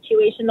Dumba's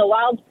situation, the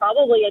Wild's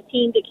probably a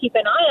team to keep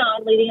an eye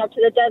on leading up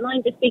to the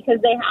deadline, just because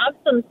they have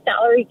some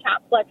salary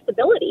cap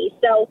flexibility.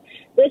 So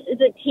this is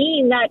a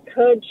team that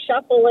could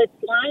shuffle its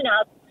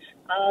lineup,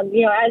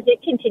 as it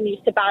continues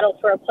to battle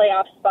for a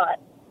playoff spot.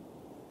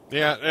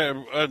 Yeah,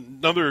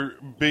 another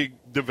big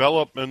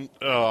development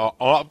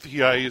off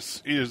the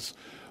ice is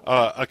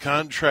a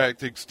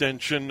contract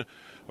extension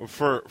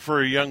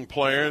for a young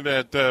player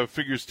that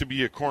figures to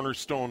be a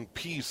cornerstone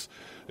piece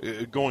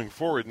going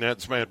forward, and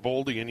that's Matt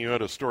Boldy, and you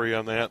had a story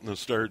on that in the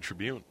Star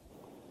Tribune.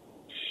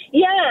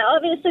 Yeah,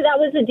 obviously that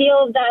was a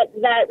deal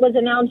that was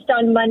announced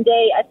on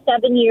Monday, a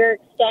 7-year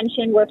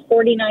extension worth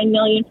 $49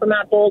 million for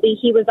Matt Boldy.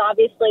 He was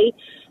obviously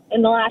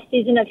in the last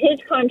season of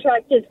his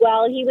contract as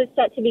well. He was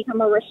set to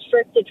become a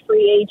restricted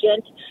free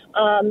agent.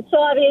 So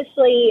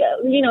obviously,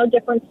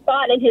 different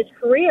spot in his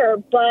career,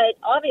 but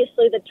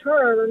obviously the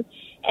term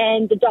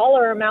and the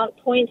dollar amount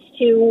points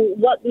to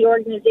what the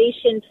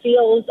organization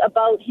feels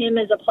about him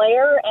as a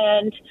player.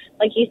 And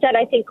like you said,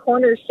 I think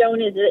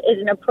cornerstone is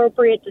an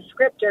appropriate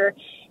descriptor.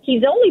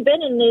 He's only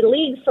been in the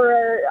league for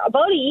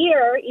about a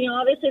year.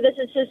 Obviously this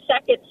is his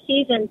second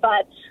season,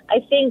 but I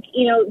think,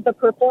 the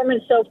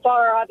performance so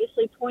far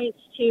obviously points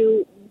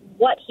to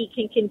what he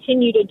can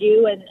continue to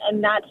do,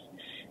 and that's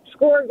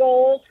score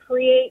goals,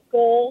 create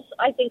goals.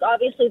 I think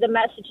obviously the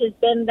message has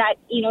been that,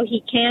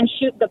 he can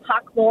shoot the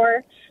puck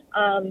more.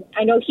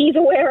 I know he's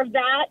aware of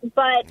that,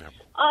 but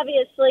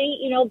obviously,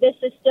 this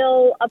is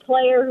still a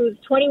player who's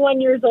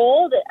 21 years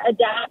old,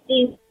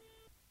 adapting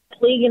to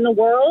the league in the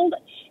world.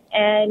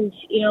 And,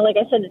 like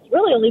I said, it's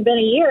really only been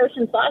a year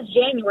since last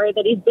January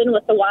that he's been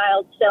with the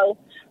Wild. So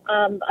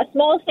a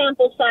small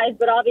sample size,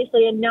 but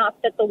obviously enough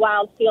that the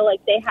Wild feel like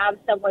they have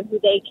someone who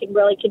they can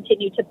really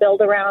continue to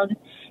build around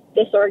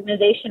this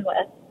organization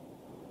with.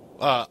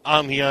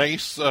 On the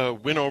ice,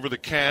 win over the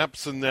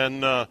Caps, and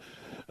then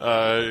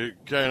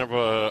kind of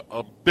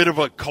a bit of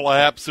a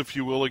collapse, if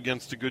you will,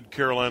 against a good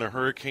Carolina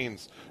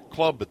Hurricanes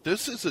club. But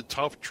this is a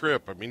tough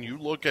trip. I mean, you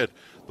look at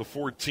the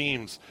 4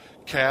 teams,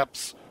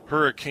 Caps,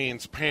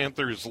 Hurricanes,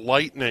 Panthers,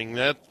 Lightning,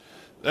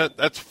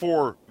 that's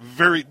 4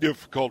 very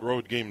difficult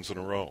road games in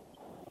a row.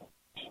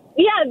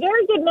 Yeah,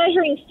 very good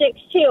measuring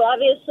sticks, too.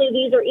 Obviously,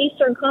 these are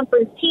Eastern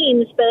Conference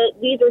teams, but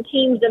these are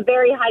teams of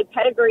very high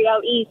pedigree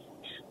out east.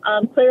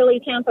 Clearly,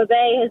 Tampa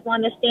Bay has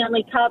won the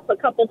Stanley Cup a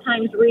couple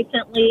times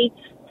recently.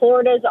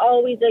 Florida's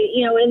always,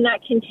 in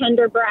that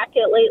contender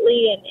bracket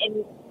lately,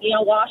 and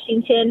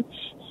Washington,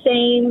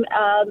 same.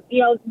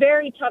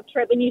 Very tough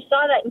trip. And you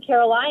saw that in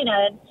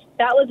Carolina. And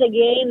that was a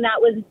game that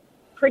was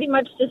pretty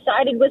much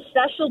decided with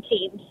special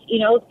teams.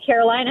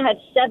 Carolina had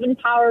 7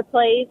 power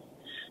plays.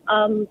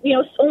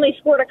 Only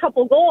scored a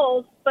couple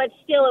goals, but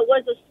still it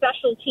was a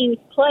special teams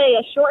play,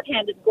 a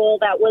shorthanded goal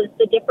that was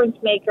the difference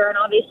maker and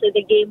obviously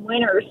the game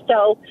winner.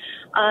 So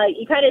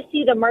you kind of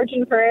see the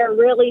margin for error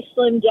really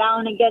slim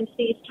down against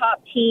these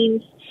top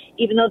teams.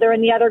 Even though they're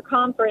in the other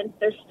conference,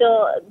 there's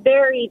still a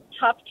very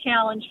tough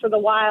challenge for the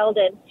Wild,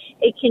 and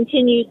it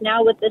continues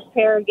now with this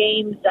pair of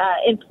games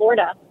in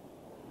Florida.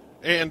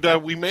 And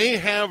we may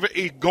have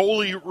a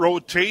goalie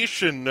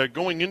rotation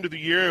going into the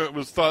year. It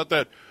was thought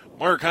that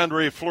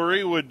Marc-Andre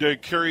Fleury would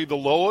carry the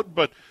load,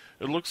 but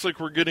it looks like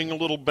we're getting a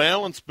little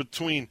balance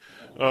between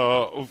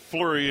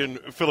Fleury and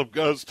Philip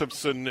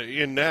Gustafsson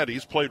in that.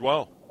 He's played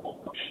well.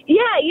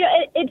 Yeah,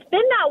 it's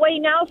been that way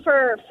now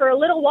for a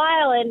little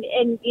while, and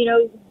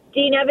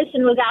Dean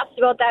Evason was asked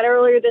about that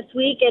earlier this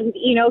week, and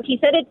he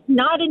said it's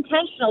not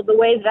intentional the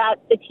way that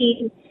the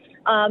team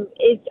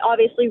is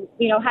obviously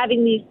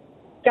having these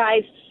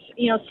guys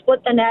split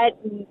the net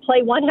and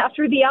play one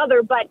after the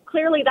other. But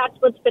clearly that's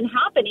what's been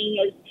happening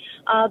is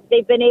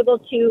they've been able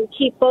to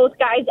keep both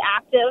guys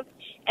active,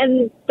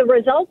 and the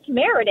results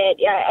merit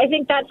it. I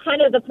think that's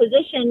kind of the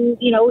position,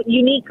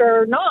 unique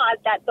or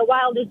not, that the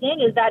Wild is in,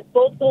 is that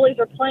both goalies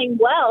are playing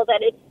well, that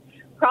it's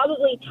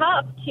probably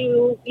tough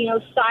to,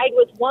 side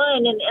with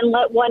one and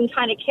let one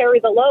kind of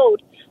carry the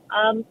load.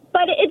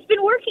 But it's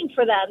been working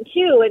for them,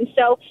 too. And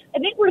so I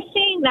think we're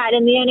seeing that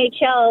in the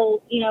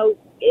NHL,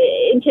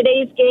 in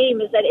today's game,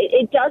 is that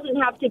it doesn't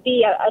have to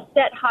be a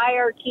set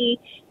hierarchy.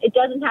 It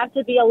doesn't have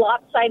to be a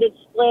lopsided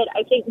split.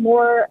 I think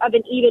more of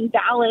an even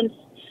balance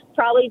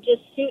probably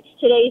just suits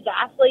today's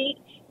athlete,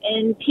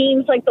 and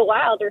teams like the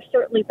Wild are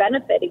certainly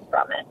benefiting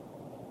from it.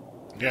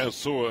 Yeah,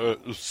 so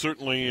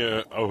certainly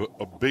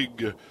a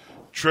big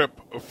trip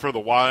for the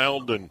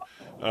Wild, and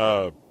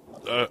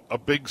a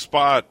big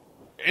spot.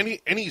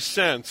 Any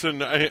sense,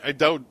 and I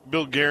doubt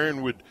Bill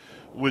Guerin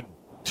would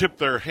tip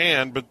their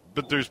hand,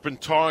 but there's been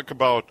talk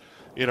about,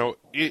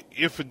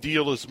 if a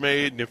deal is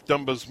made and if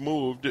Dumba's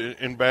moved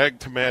and back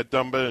to Matt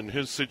Dumba and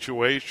his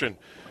situation,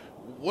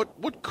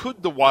 what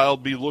could the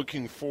Wild be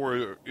looking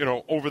for,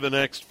 over the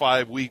next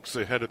 5 weeks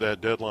ahead of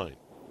that deadline?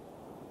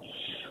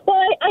 Well,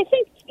 I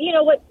think,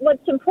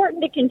 what's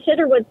important to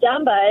consider with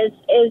Dumba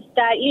is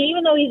that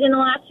even though he's in the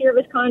last year of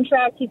his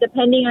contract, he's a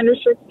pending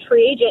unrestricted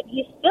free agent,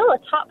 he's still a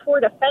top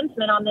 4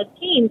 defenseman on this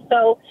team.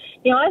 So,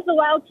 as the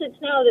Wild sits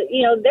now,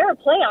 they're a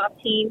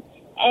playoff team,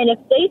 and if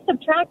they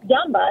subtract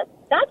Dumba,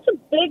 that's a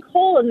big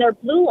hole in their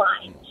blue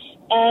line.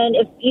 And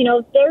if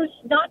there's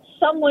not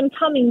someone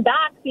coming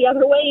back the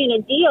other way in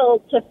a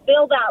deal to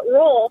fill that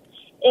role,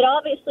 it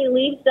obviously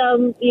leaves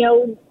them,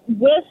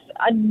 with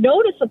a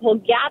noticeable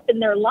gap in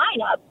their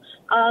lineup.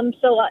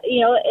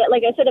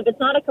 Like I said, if it's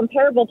not a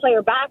comparable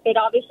player back, they'd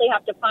obviously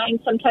have to find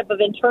some type of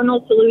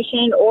internal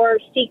solution or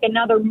seek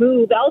another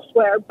move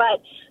elsewhere.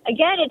 But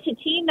again, it's a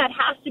team that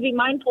has to be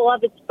mindful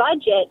of its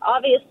budget.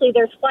 Obviously,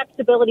 there's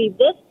flexibility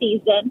this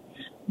season,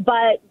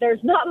 but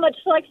there's not much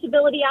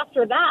flexibility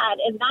after that,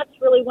 and that's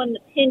really when the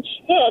pinch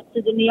hits,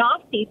 is in the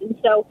off season.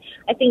 So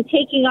I think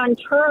taking on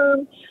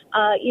term,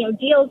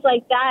 deals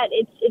like that,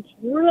 it's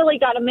really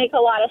got to make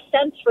a lot of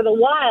sense for the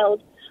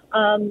Wild.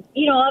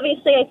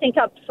 Obviously, I think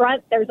up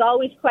front, there's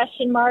always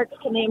question marks.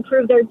 Can they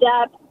improve their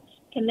depth?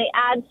 Can they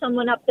add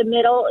someone up the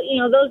middle?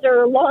 Those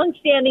are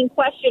long-standing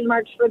question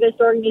marks for this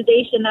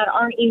organization that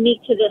aren't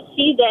unique to this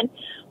season.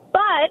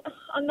 But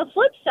on the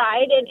flip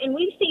side, and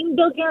we've seen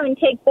Bill Guerin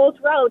take both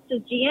routes as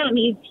GM.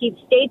 He's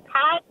stayed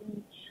pat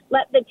and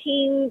let the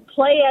team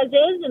play as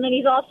is, and then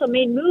he's also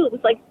made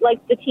moves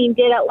like the team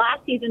did at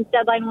last season's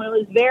deadline when it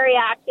was very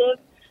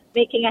active,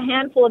 making a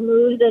handful of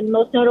moves, and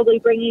most notably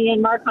bringing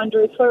in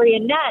Marc-Andre Fleury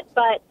in net.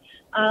 But,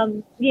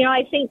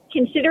 I think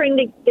considering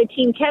the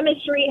team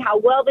chemistry, how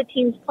well the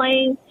team's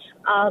playing,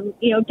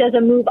 does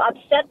a move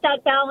upset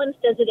that balance?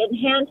 Does it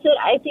enhance it?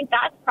 I think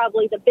that's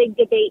probably the big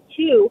debate,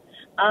 too,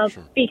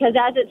 sure. Because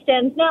as it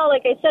stands now,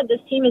 like I said,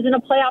 this team is in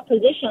a playoff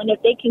position.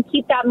 If they can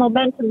keep that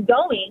momentum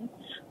going,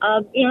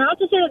 not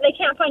to say that they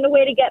can't find a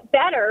way to get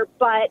better,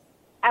 but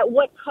at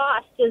what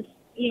cost does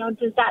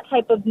does that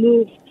type of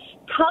move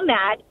come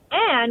at?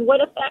 And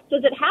what effect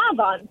does it have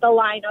on the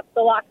lineup,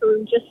 the locker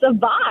room, just the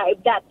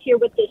vibe that's here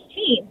with this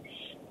team?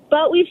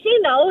 But we've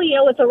seen, though,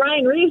 with the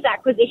Ryan Reeves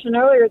acquisition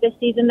earlier this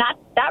season,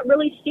 that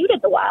really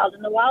suited the Wild.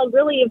 And the Wild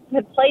really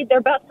have played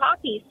their best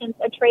hockey since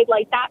a trade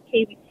like that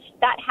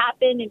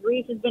happened. And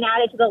Reeves has been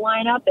added to the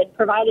lineup and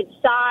provided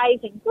size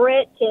and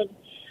grit and,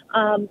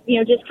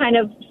 just kind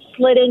of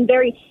slid in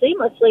very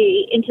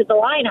seamlessly into the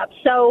lineup.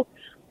 So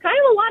kind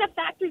of a lot of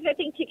factors, I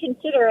think, to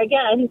consider.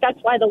 Again, I think that's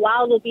why the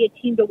Wild will be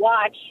a team to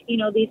watch,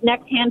 these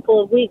next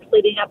handful of weeks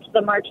leading up to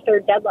the March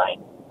 3rd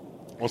deadline.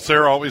 Well,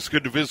 Sarah, always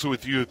good to visit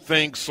with you.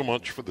 Thanks so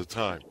much for the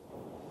time.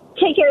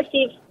 Take care,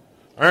 Steve.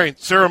 All right,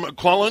 Sarah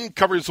McClellan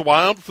covers the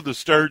Wild for the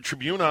Star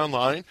Tribune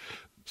online,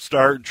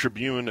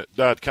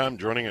 startribune.com,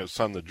 joining us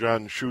on the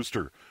John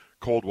Schuster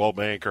Coldwell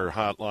Banker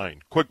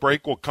hotline. Quick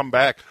break, we'll come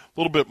back a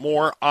little bit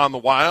more on the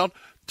Wild.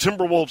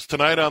 Timberwolves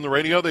tonight on the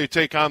radio. They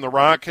take on the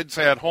Rockets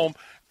at home.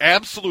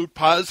 Absolute,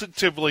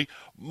 positively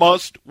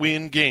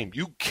must-win game.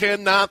 You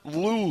cannot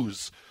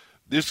lose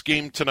this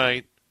game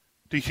tonight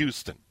to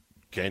Houston.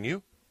 Can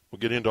you? We'll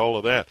get into all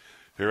of that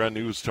here on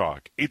News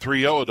Talk.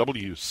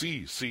 830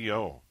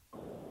 WCCO.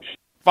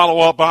 Follow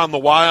up on the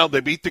Wild. They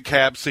beat the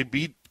Caps. They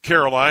beat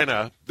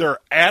Carolina. They're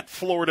at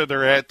Florida.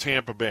 They're at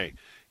Tampa Bay.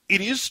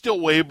 It is still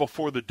way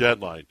before the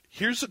deadline.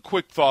 Here's a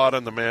quick thought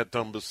on the Matt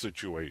Dumba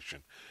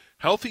situation.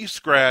 Healthy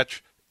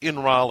scratch in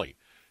Raleigh.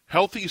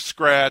 Healthy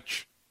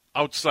scratch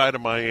outside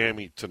of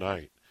Miami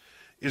tonight.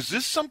 Is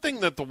this something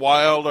that the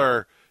Wild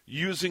are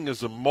using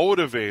as a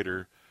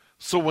motivator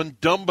so when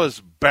Dumba's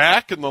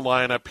back in the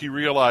lineup, he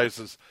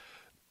realizes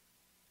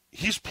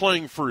he's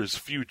playing for his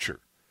future?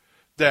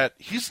 That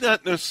he's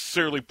not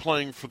necessarily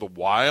playing for the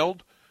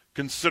Wild,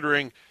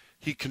 considering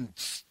he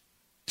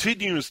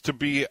continues to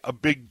be a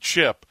big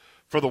chip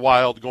for the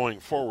Wild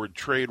going forward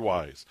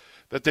trade-wise.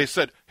 That they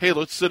said, hey,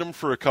 let's sit him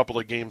for a couple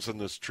of games on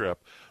this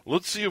trip.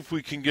 Let's see if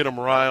we can get him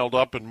riled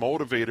up and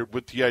motivated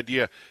with the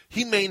idea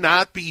he may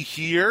not be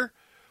here,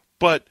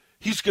 but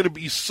he's going to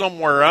be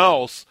somewhere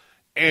else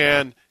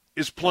and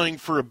is playing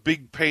for a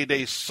big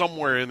payday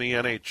somewhere in the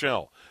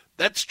NHL.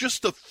 That's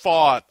just a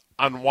thought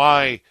on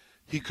why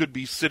he could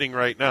be sitting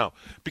right now.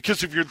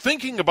 Because if you're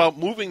thinking about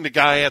moving the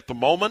guy at the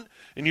moment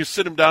and you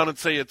sit him down and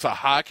say it's a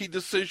hockey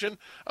decision,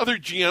 other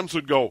GMs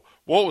would go,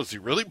 whoa, is he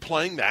really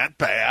playing that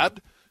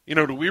bad?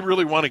 Do we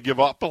really want to give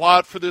up a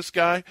lot for this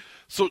guy?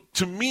 So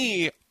to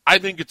me, I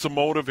think it's a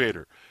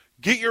motivator.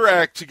 Get your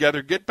act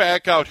together, get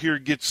back out here,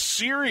 get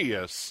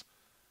serious,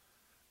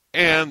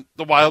 and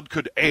the Wild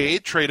could A,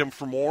 trade him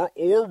for more,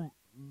 or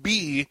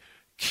B,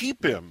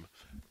 keep him,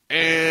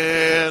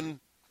 and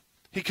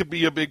he could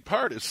be a big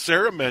part. As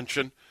Sarah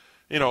mentioned,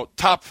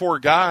 top 4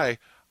 guy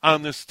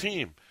on this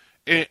team.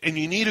 And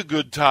you need a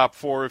good top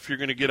 4 if you're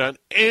going to get on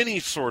any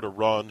sort of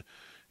run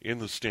in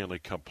the Stanley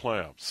Cup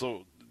playoffs.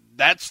 So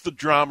that's the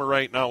drama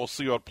right now. We'll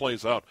see how it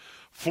plays out.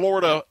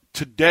 Florida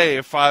today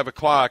at 5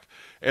 o'clock,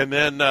 and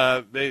then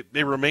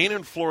they remain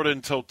in Florida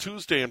until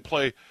Tuesday and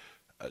play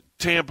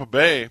Tampa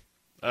Bay,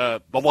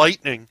 the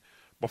Lightning,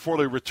 before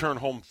they return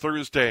home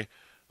Thursday.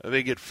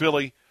 They get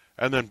Philly,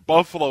 and then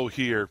Buffalo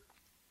here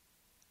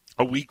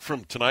a week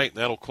from tonight,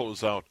 and that'll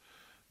close out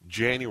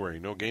January.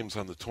 No games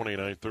on the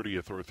 29th,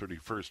 30th, or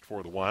 31st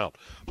for the Wild.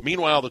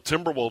 Meanwhile, the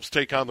Timberwolves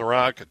take on the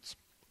Rockets.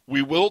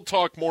 We will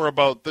talk more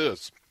about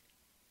this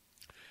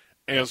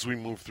as we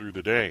move through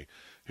the day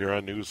here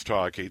on News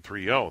Talk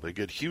 830. They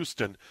get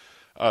Houston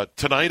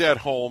tonight at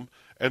home,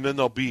 and then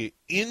they'll be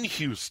in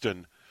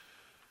Houston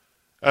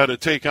to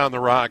take on the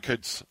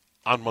Rockets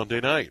on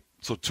Monday night.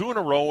 So 2 in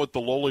a row with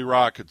the lowly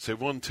Rockets. They've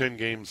won 10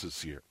 games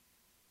this year.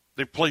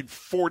 They've played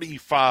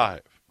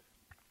 45.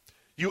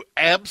 You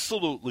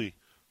absolutely,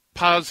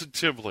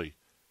 positively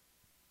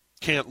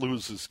can't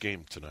lose this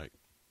game tonight.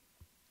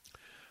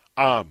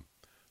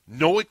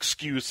 No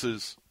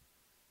excuses.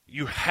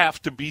 You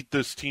have to beat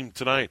this team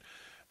tonight.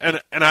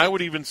 And I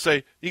would even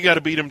say you got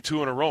to beat them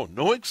 2 in a row.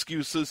 No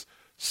excuses.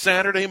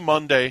 Saturday,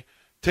 Monday,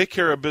 take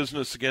care of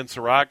business against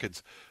the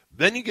Rockets.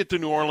 Then you get the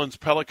New Orleans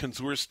Pelicans,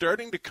 who are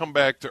starting to come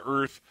back to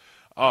earth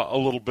a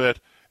little bit.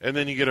 And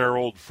then you get our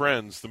old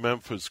friends, the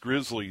Memphis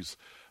Grizzlies,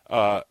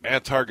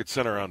 at Target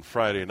Center on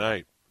Friday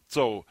night.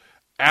 So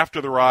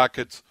after the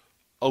Rockets,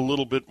 a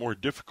little bit more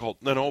difficult.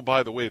 And then, oh,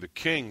 by the way, the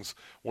Kings,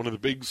 one of the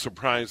big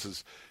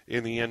surprises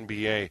in the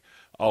NBA,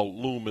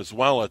 loom as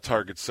well at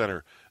Target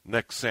Center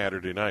next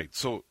Saturday night.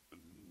 So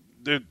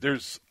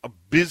there's a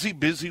busy,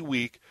 busy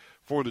week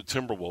for the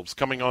Timberwolves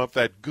coming off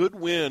that good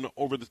win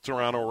over the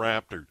Toronto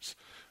Raptors.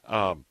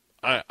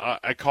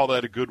 I call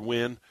that a good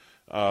win.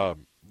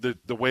 The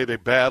way they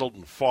battled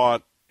and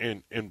fought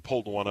and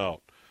pulled one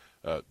out.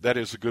 That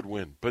is a good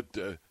win. But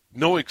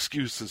no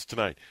excuses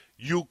tonight.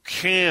 You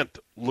can't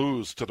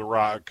lose to the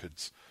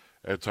Rockets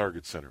at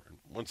Target Center. And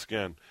once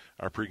again,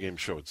 our pregame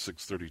show at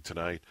 6:30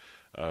 tonight.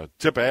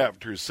 Tip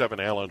after 7,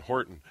 Alan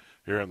Horton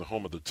here on the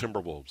home of the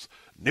Timberwolves.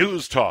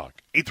 News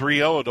Talk,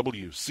 830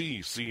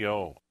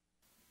 WCCO.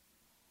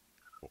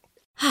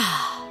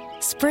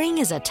 Spring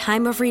is a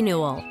time of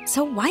renewal,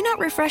 so why not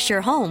refresh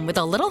your home with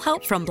a little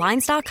help from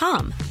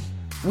Blinds.com?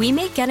 We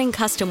make getting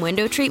custom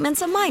window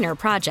treatments a minor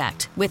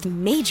project with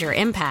major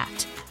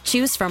impact.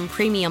 Choose from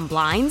premium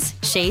blinds,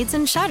 shades,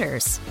 and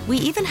shutters. We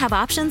even have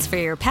options for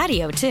your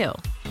patio, too.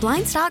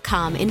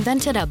 Blinds.com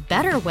invented a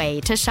better way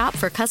to shop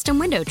for custom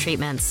window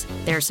treatments.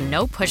 There's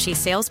no pushy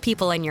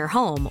salespeople in your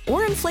home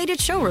or inflated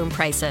showroom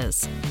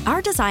prices.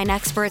 Our design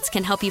experts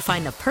can help you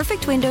find the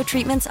perfect window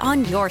treatments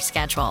on your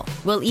schedule.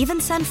 We'll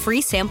even send free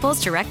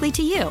samples directly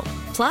to you.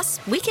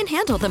 Plus, we can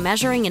handle the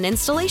measuring and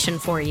installation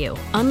for you.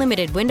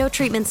 Unlimited window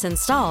treatments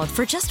installed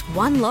for just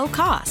one low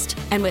cost.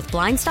 And with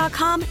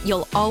Blinds.com,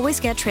 you'll always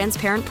get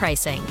transparent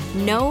pricing.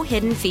 No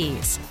hidden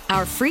fees.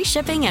 Our free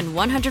shipping and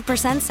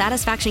 100%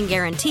 satisfaction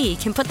guarantee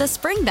can put the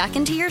spring back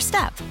into your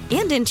step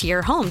and into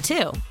your home,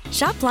 too.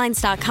 Shop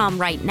Blinds.com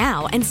right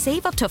now and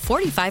save up to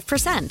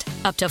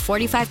 45%. Up to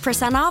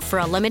 45% off for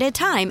a limited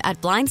time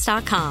at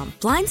Blinds.com.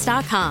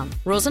 Blinds.com.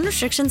 Rules and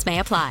restrictions may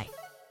apply.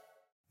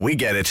 We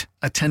get it.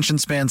 Attention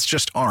spans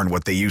just aren't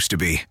what they used to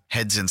be.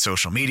 Heads in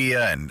social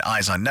media and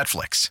eyes on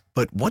Netflix.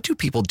 But what do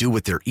people do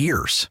with their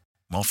ears?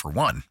 Well, for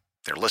one,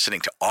 they're listening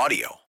to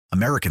audio.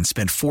 Americans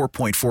spend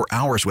 4.4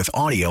 hours with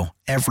audio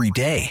every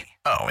day.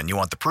 Oh, and you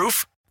want the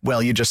proof?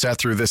 Well, you just sat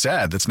through this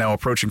ad that's now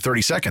approaching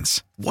 30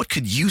 seconds. What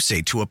could you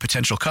say to a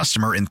potential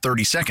customer in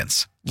 30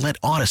 seconds? Let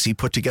Odyssey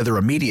put together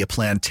a media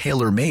plan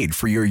tailor-made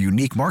for your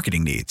unique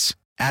marketing needs.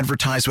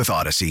 Advertise with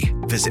Odyssey.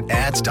 Visit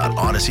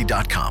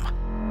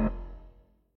ads.odyssey.com.